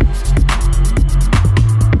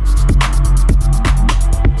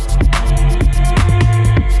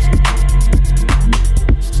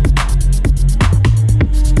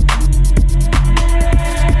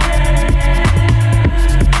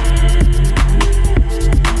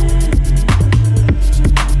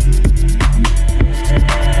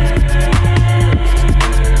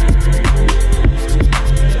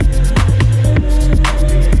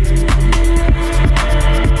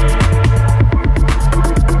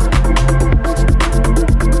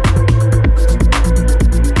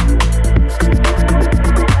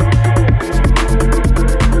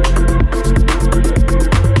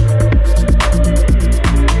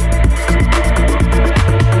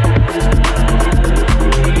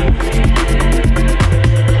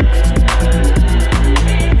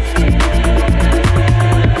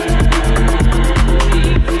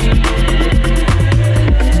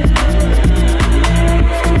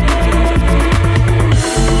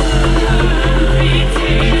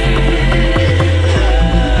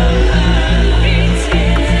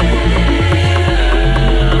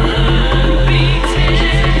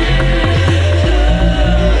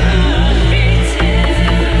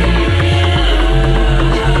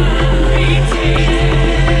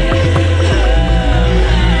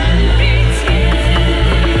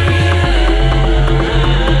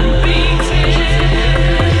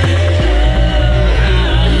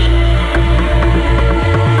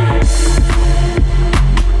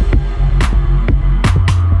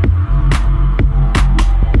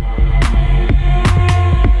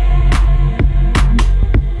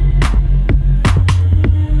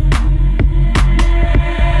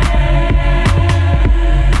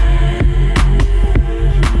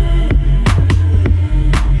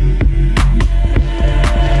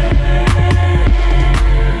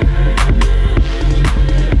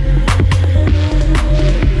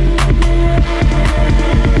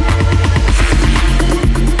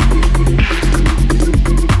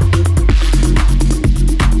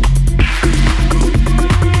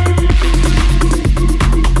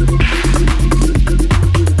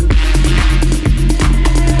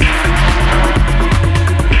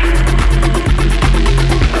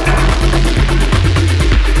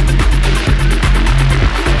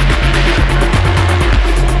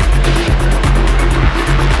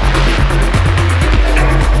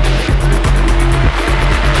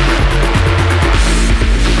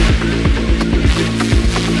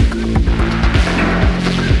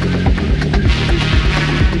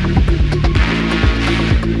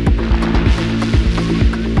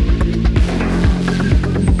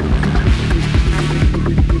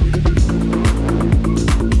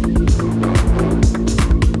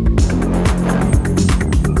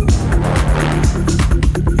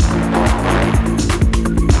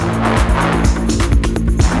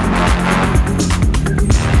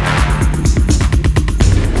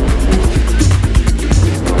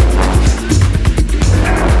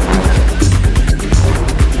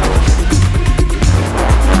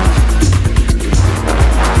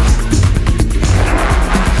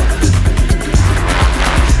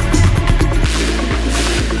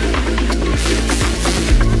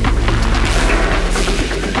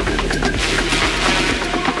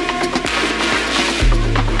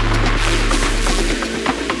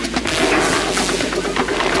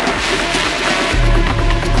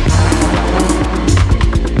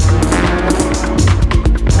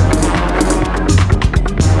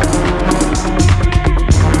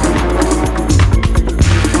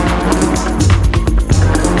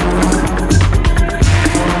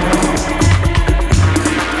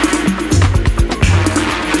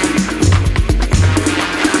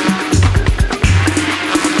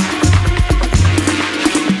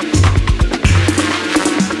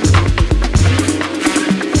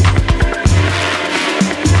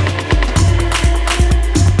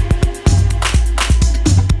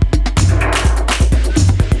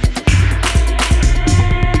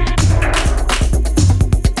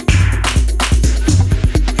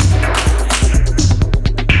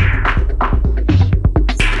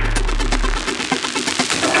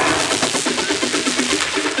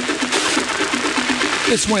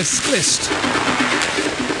 This one is Sklist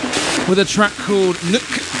with a track called Nook.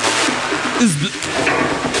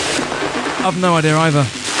 I've no idea either.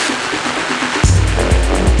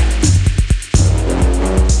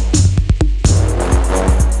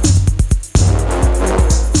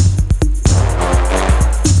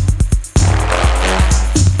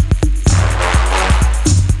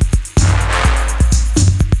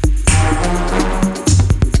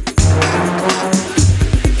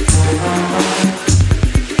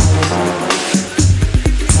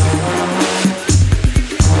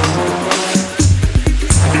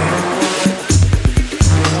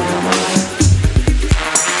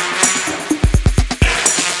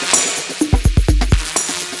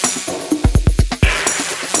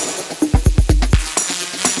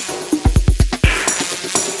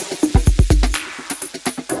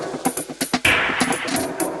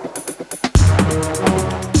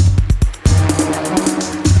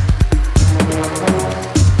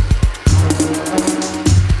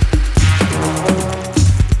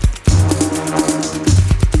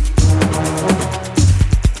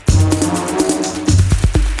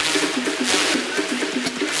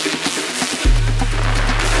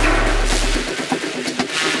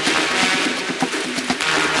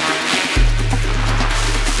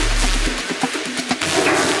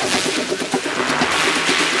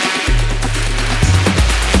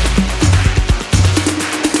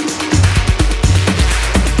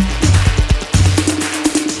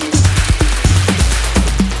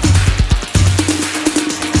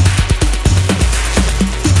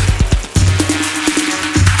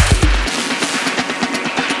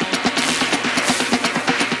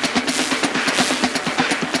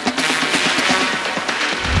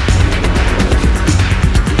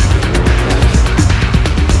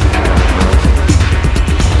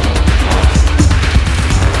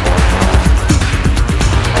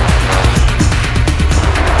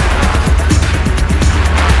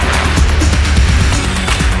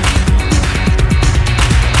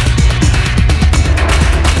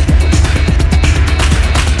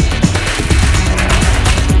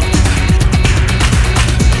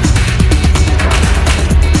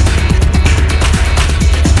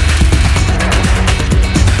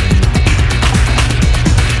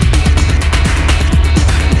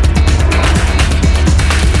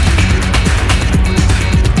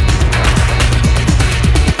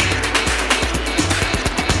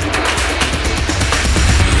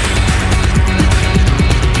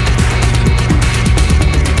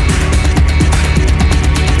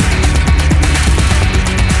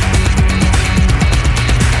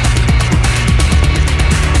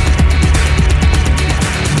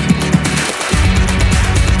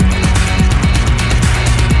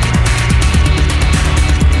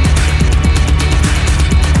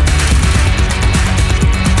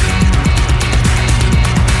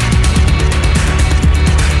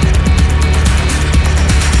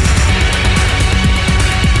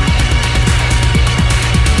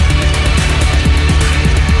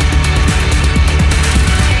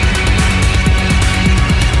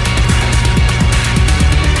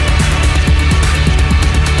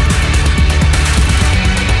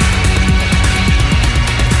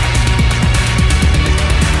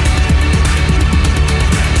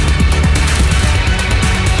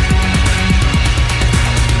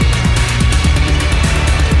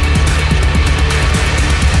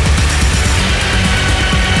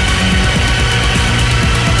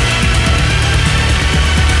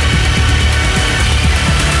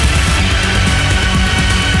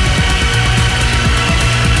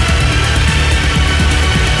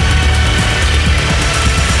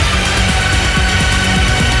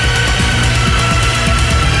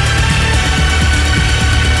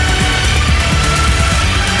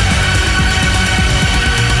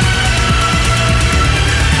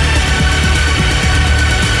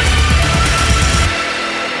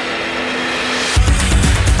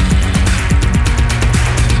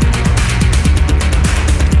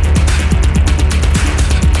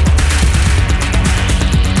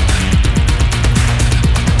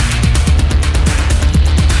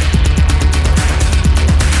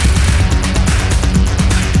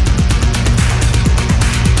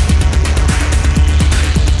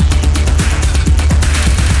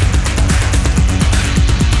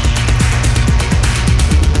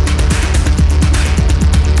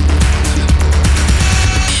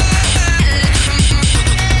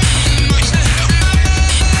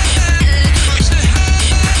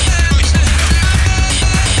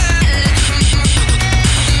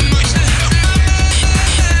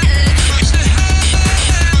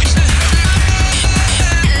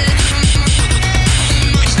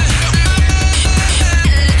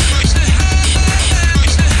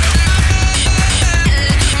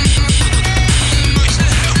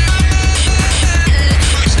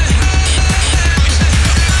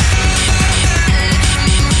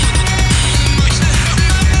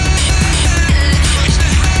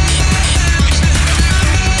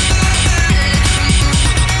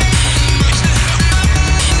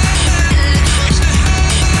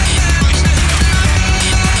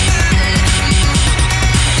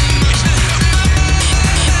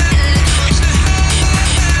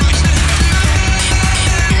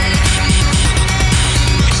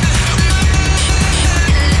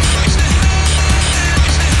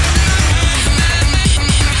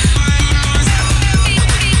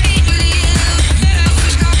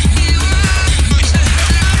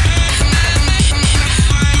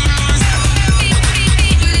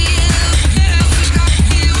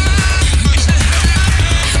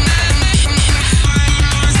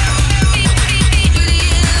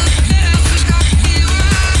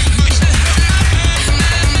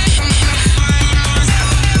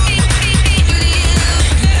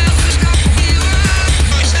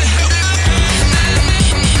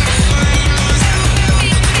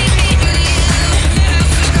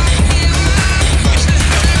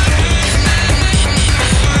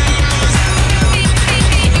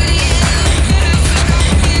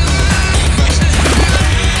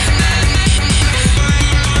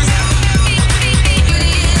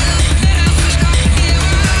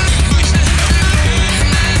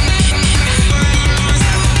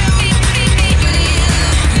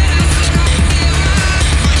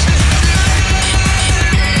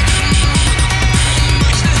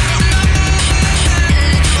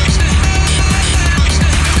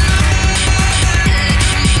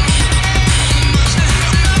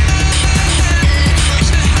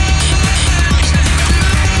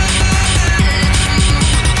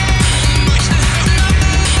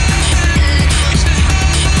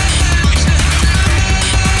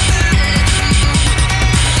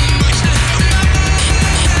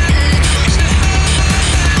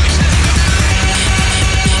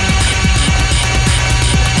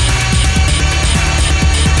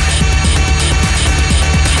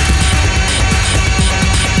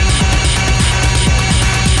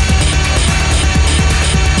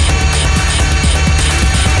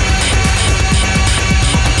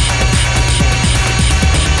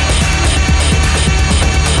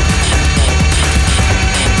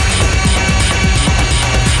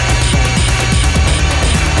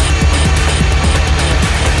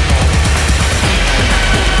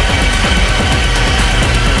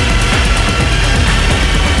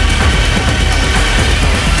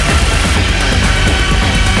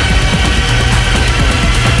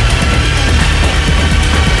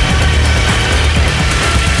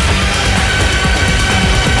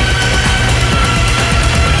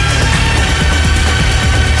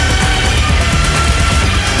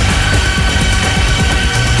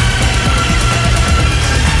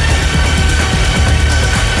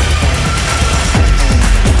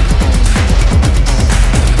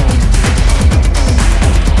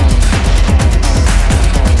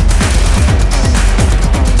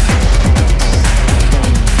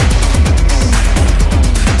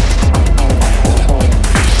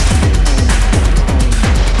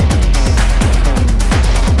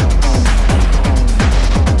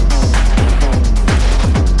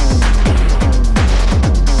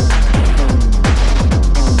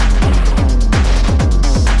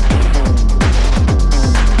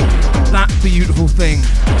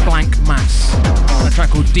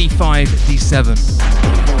 D5, D7.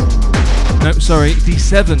 No, sorry,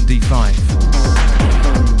 D7, D5.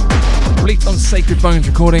 Released on Sacred Bones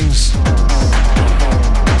Recordings.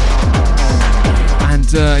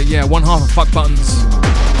 And yeah, one half of Fuck Buttons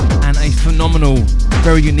and a phenomenal,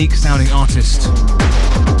 very unique sounding artist.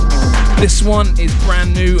 This one is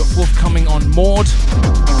brand new, forthcoming on Monde.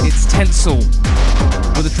 It's Tencel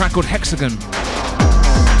with a track called Hexagon.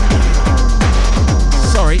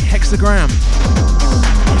 Sorry, Hexagram.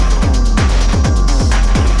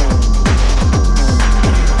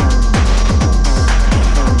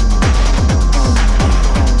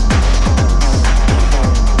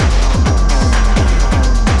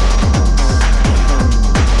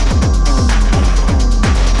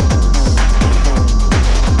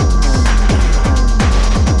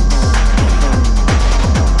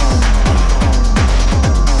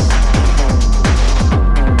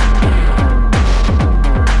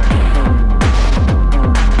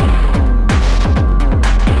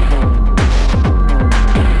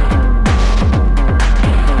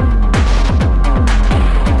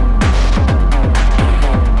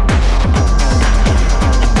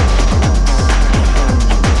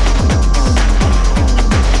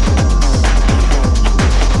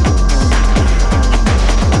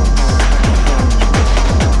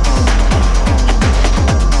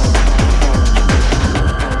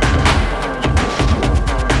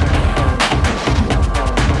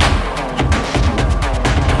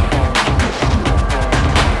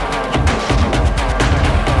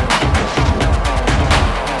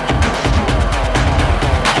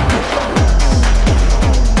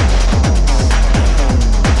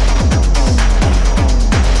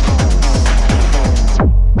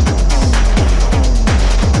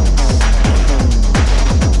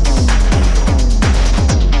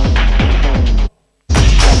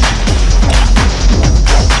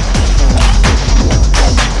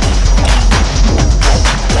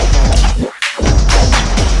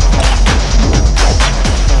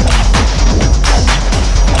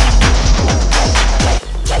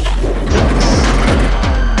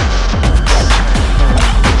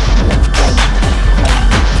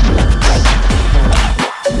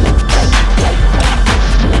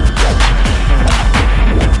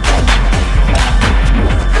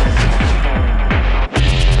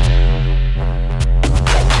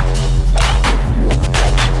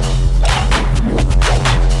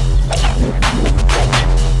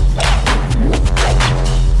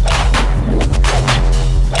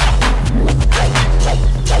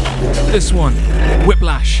 This one,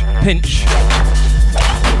 Whiplash, Pinch.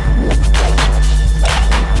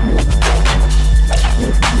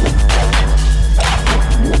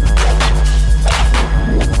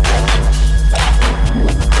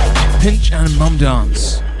 Pinch and Mum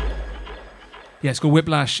Dance. Yeah, it's called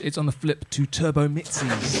Whiplash. It's on the flip to Turbo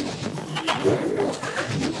Mitzi's.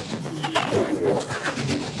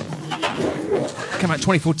 Came out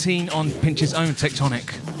 2014 on Pinch's own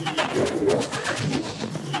Tectonic.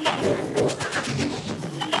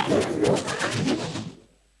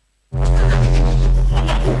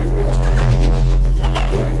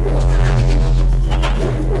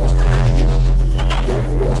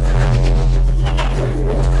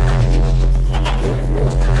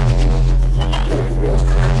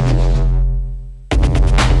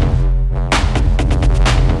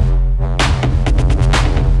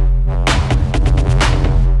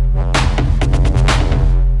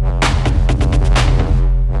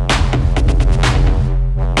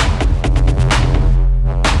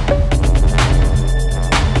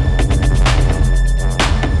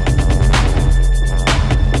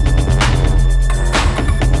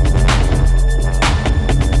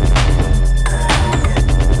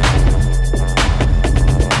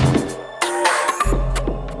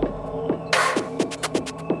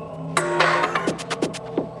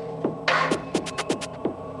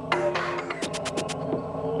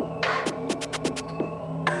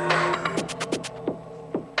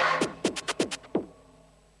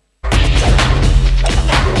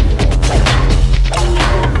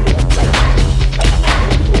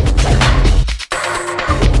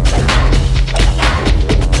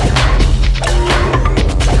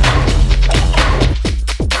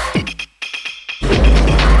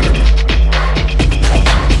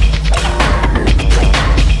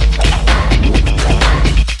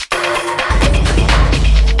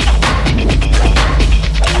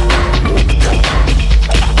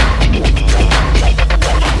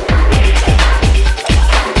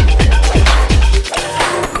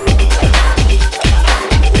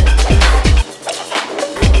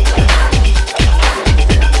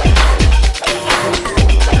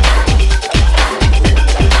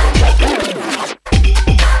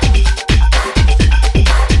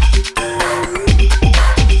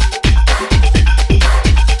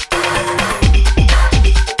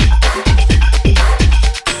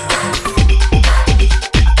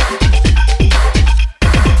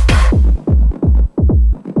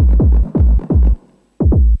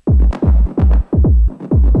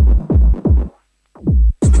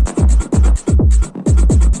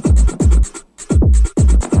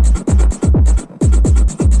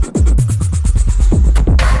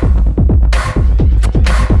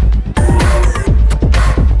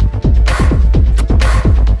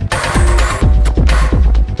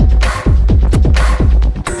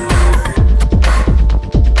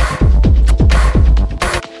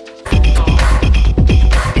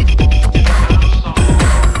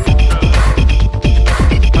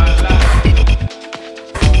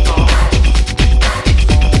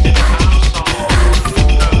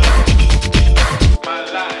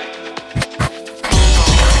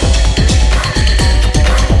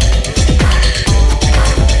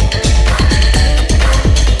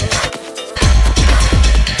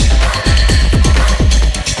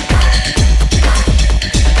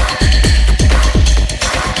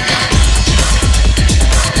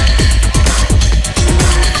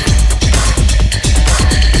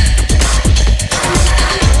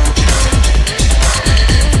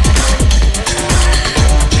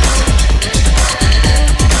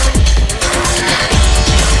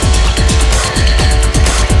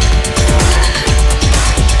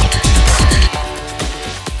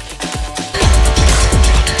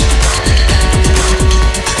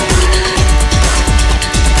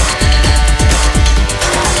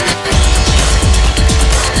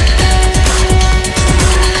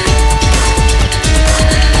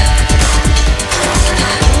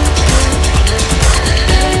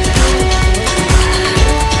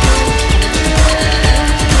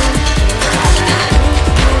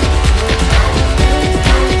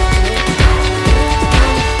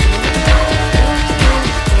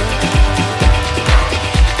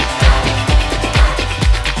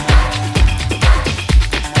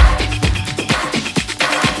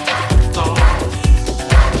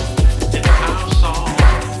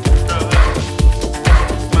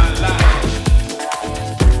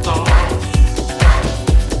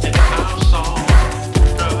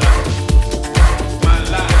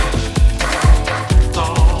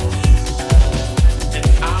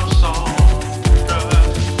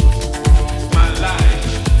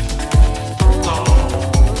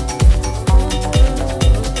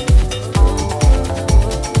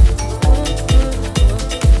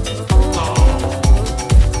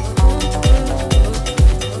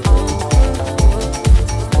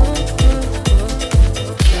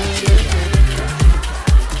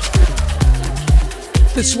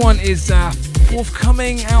 This one is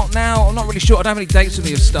forthcoming, out now. I'm not really sure. I don't have any dates with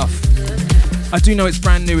me of stuff. I do know it's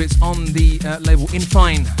brand new. It's on the label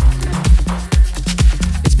inFiné.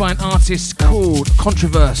 It's by an artist called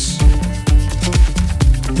Controverse.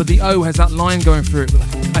 But the O has that line going through it.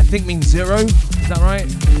 I think means 0. Is that right?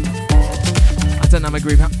 I don't know my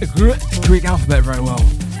Greek alphabet very well.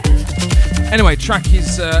 Anyway, track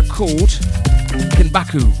is called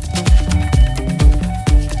Kinbaku.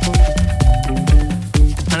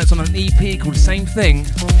 And it's on an EP called Same Thing,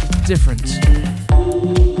 Different.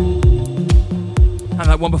 And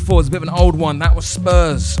that one before was a bit of an old one. That was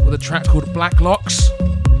Spurs with a track called Black Locks.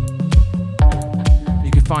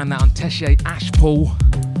 You can find that on Tessier-Ashpool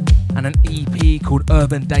and an EP called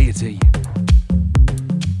Urban Deity.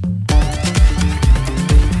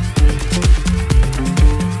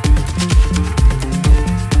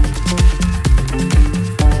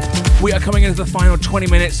 We are coming into the final 20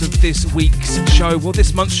 minutes of this week's show. Well,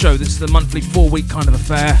 this month's show. This is the monthly 4-week kind of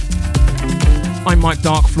affair. I'm Mike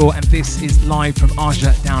Darkfloor, and this is live from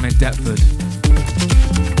AAJA down in Deptford.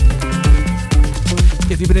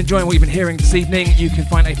 If you've been enjoying what you've been hearing this evening, you can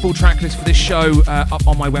find a full track list for this show up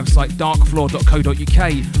on my website,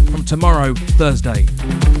 darkfloor.co.uk, from tomorrow, Thursday.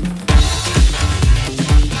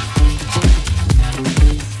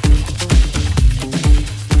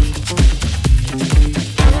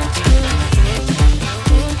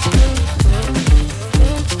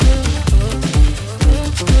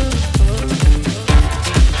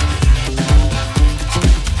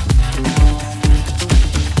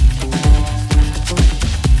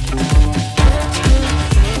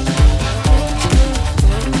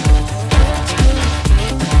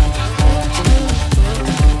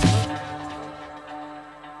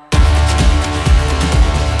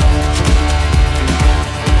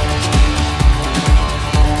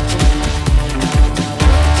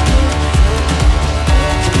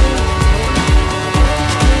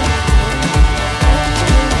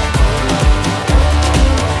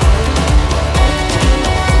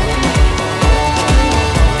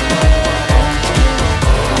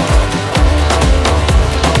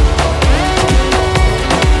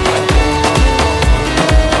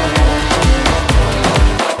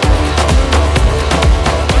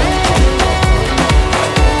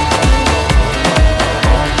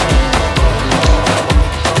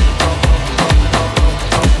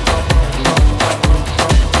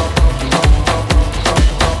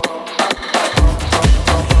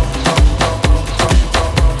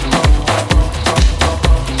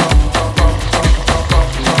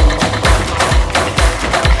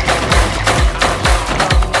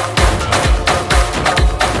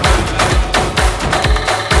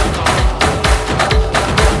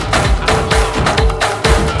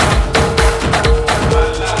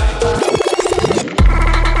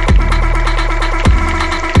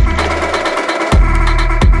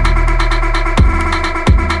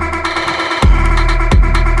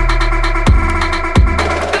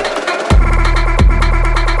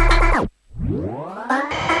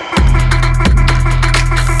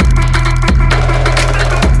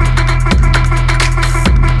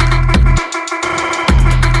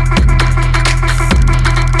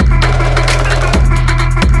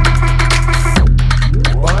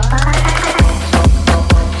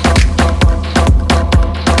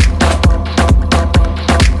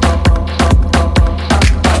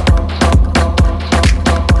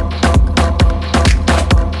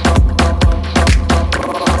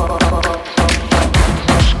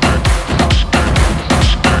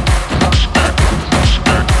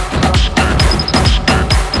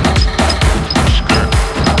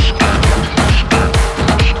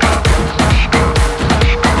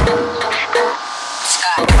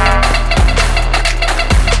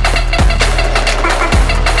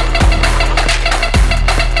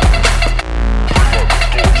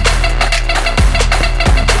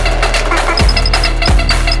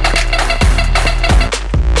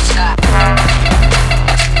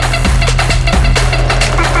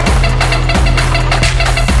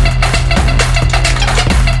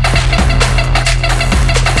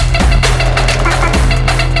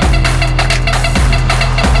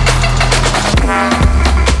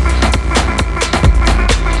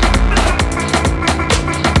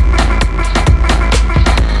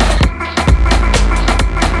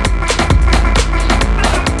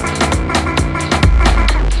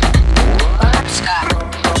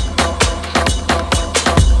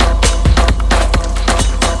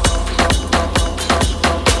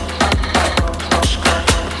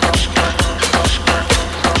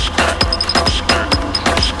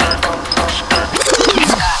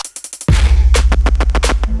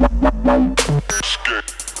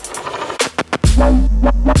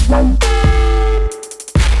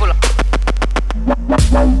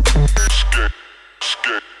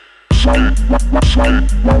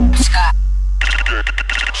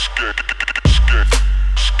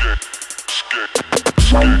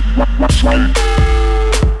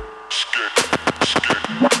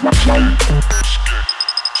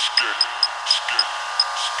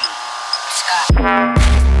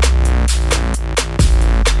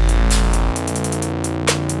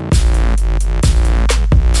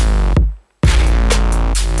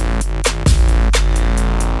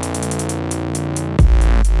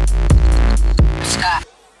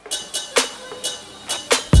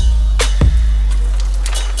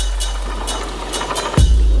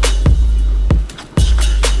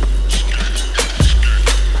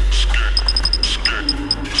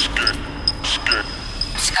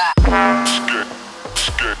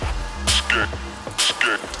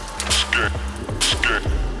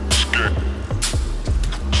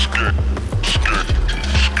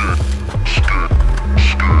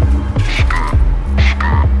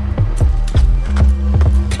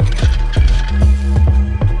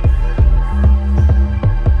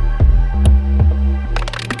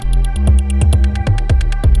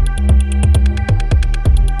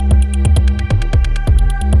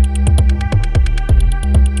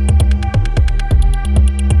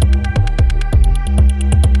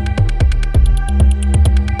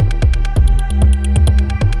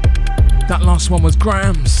 One was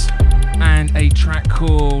Grams and a track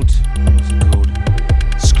called, what's it called?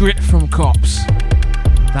 Skrit from Cops.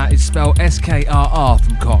 That is spelled SKRR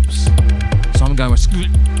from Cops. So I'm going with Skrit.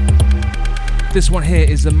 This one here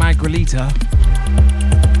is the Magrelita.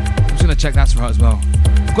 I'm just going to check that's right as well.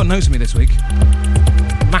 I've got notes with me this week.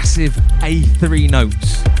 Massive A3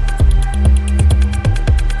 notes.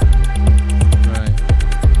 Right.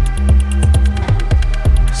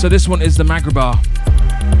 So this one is the Magrabar.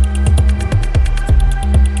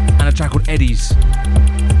 A track called Eddie's.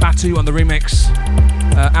 Batu on the remix,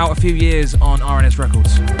 out a few years on RNS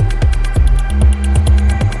Records.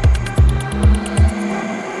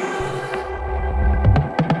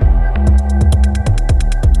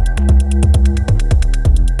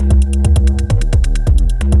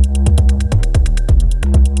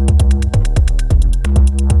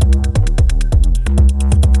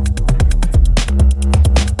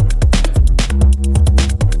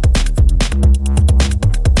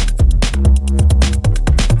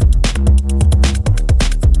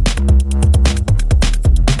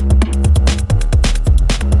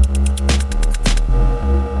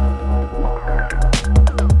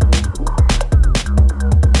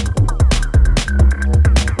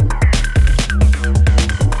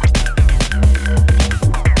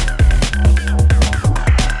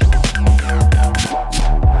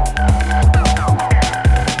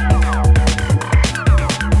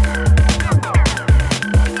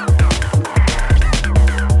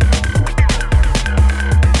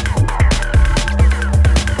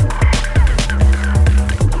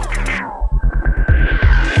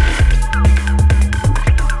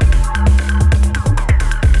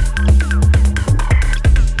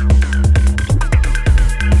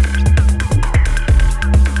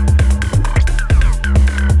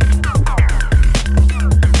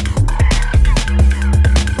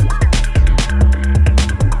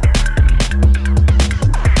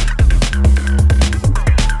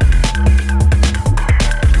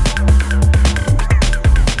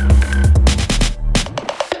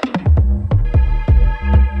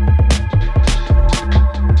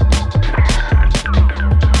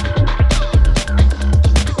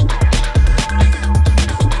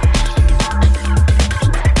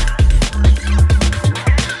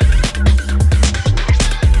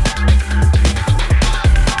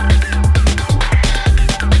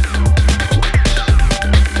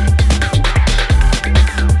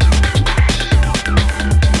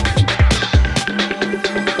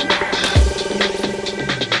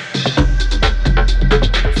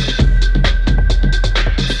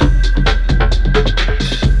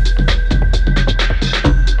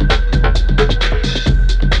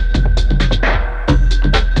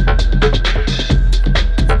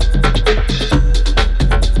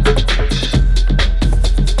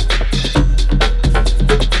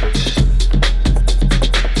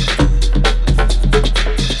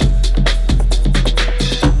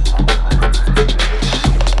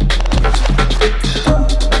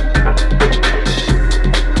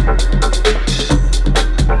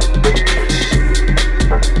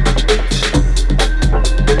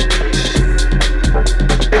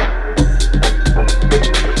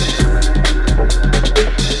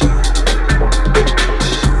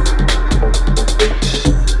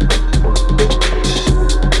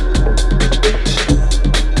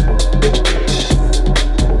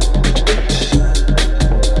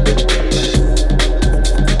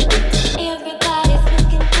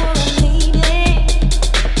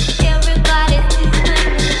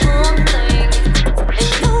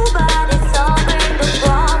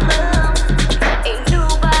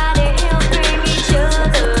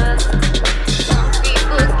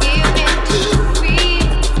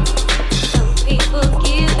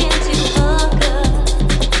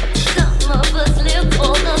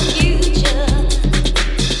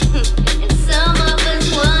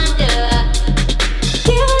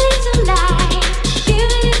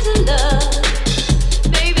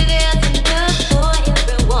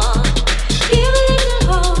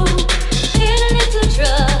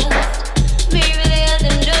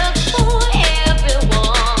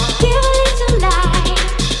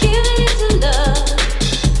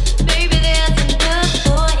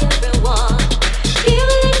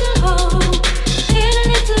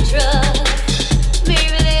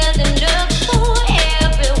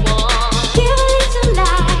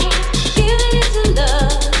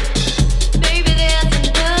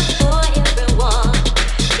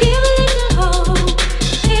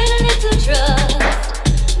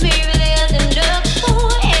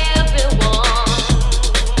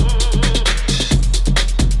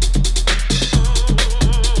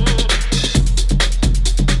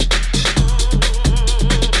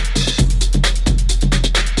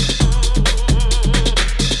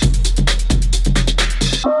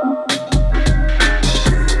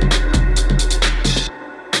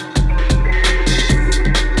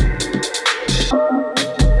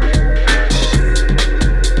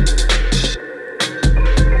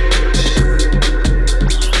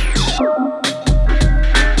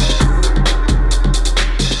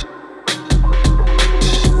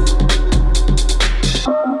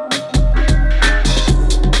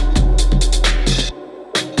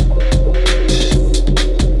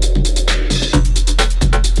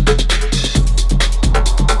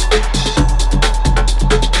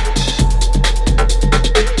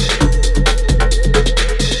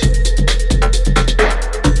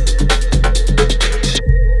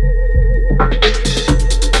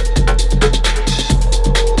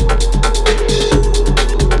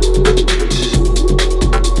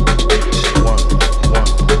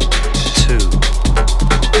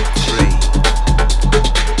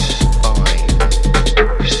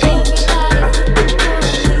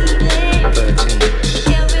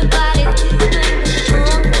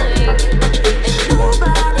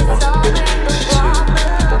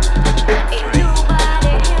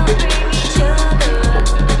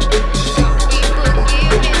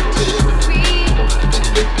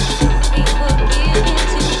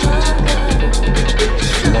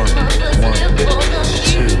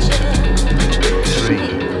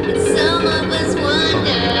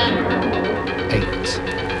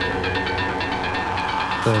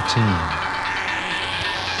 13,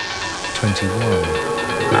 21.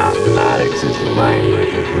 Mathematics is the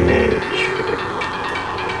language of nature.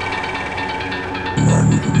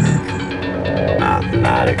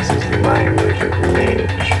 Mathematics is the language of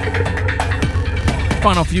nature.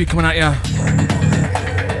 Final few coming at ya.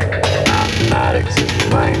 Mathematics is the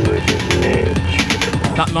language of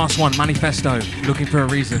nature. That last one, Manifesto, Looking for a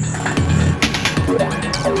Reason.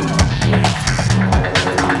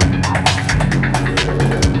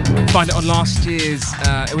 Find it on last year's,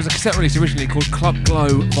 it was a cassette release originally called Club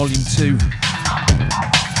Glow Volume 2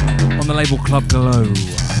 on the label Club Glow.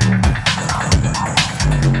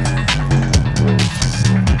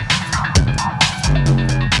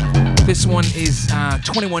 This one is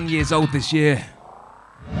 21 years old this year.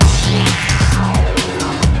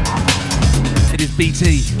 It is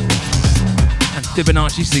BT and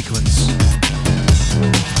Fibonacci Sequence.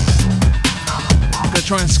 I'm going to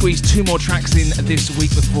try and squeeze 2 more tracks in this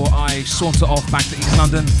week before I saunter off back to East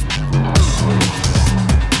London.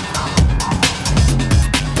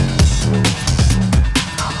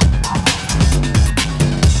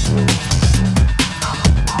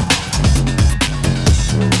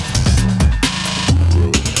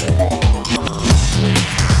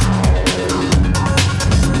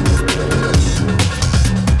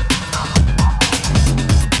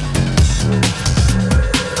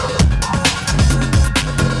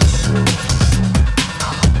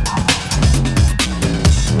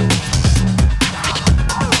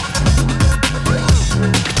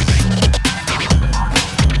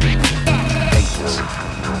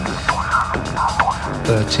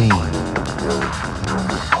 $13,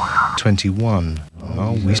 21.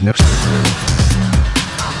 Oh, we know.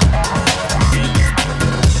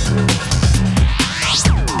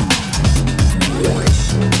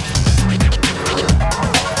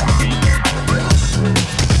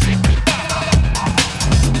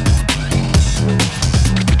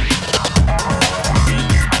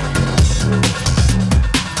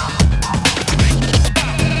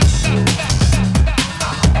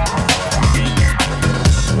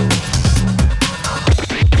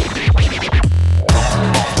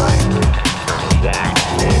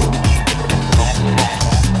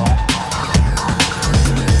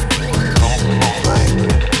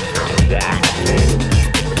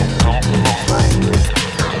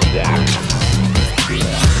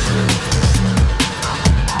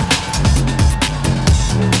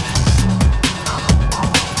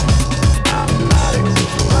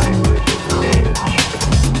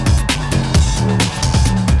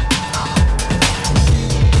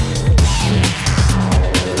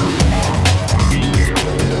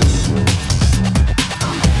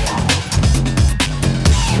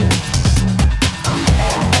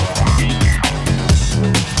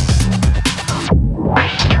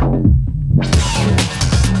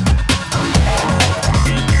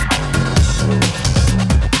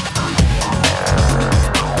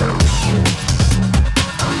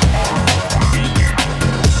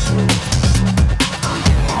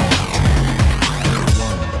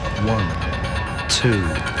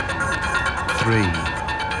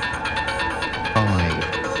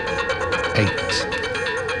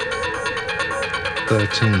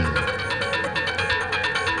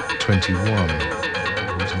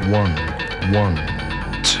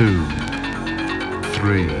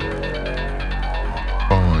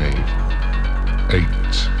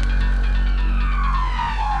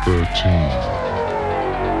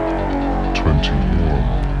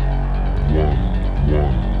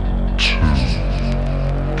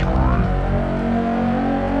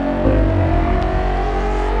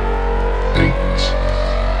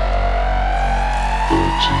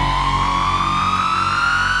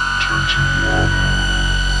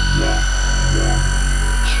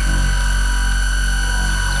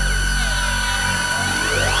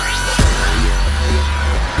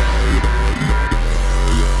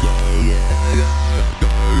 Yeah.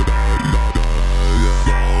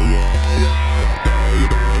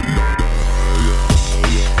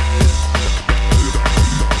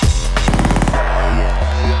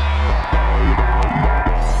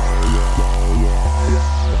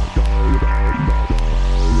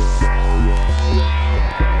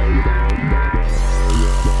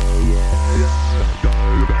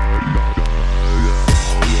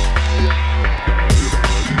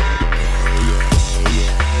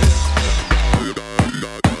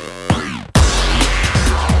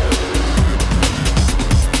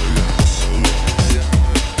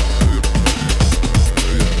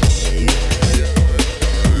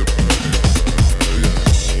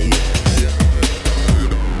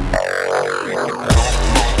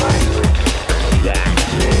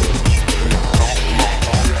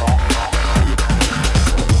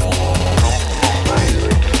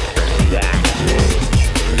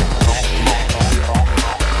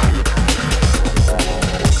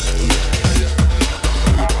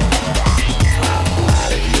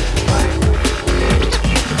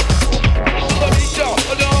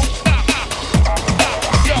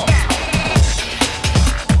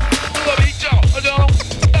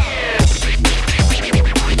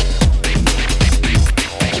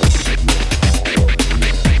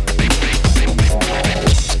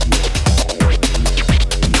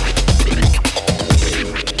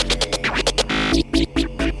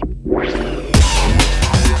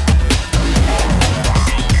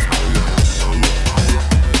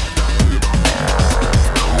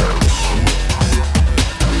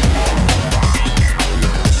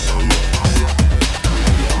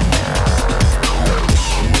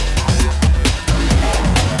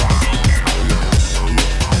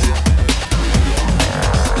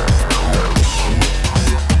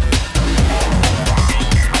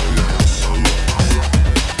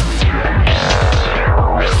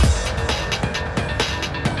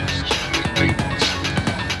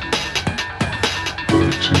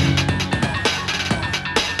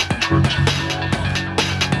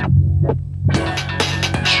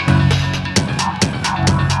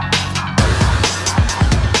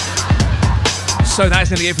 So that is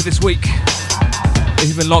going to be it for this week. If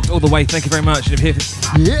you've been locked all the way, thank you very much. And if you're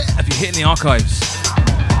hitting the archives,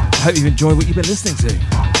 I hope you've enjoyed what you've been listening to.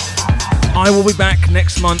 I will be back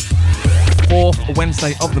next month, 4th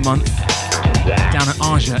Wednesday of the month, down at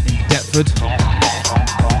AAJA in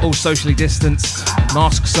Deptford. All socially distanced,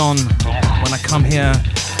 masks on when I come here,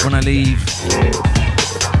 when I leave.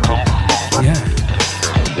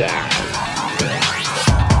 Yeah.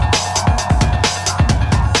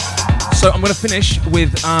 So I'm going to finish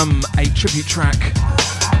with a tribute track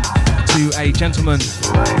to a gentleman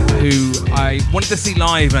who I wanted to see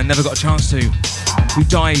live and I never got a chance to, who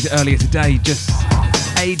died earlier today,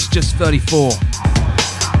 aged just 34.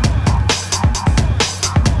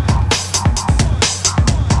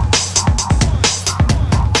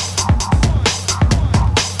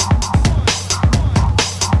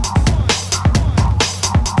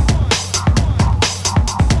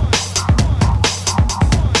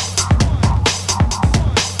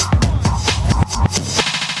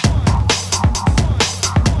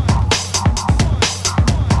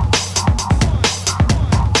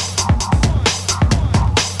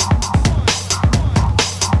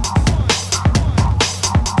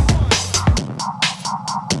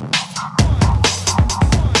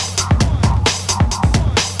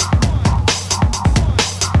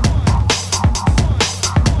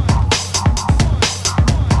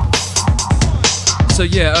 So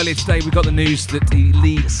yeah, earlier today we got the news that the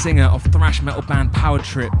lead singer of thrash metal band Power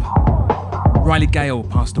Trip, Riley Gale,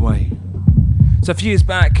 passed away. So a few years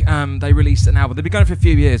back, they released an album. They've been going for a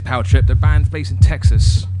few years, Power Trip. They're a band based in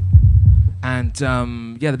Texas. And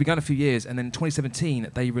they've been going a few years. And then in 2017,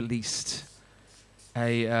 they released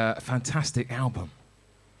a fantastic album.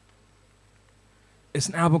 It's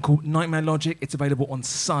an album called Nightmare Logic. It's available on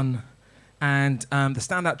Sun. And the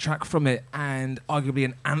standout track from it, and arguably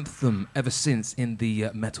an anthem ever since in the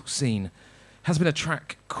metal scene, has been a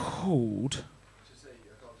track called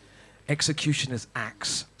Executioner's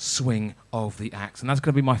Axe, Swing of the Axe. And that's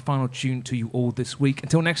going to be my final tune to you all this week.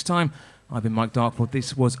 Until next time, I've been Mike Darkford.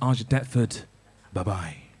 This was AAJA Deptford.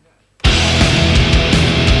 Bye-bye.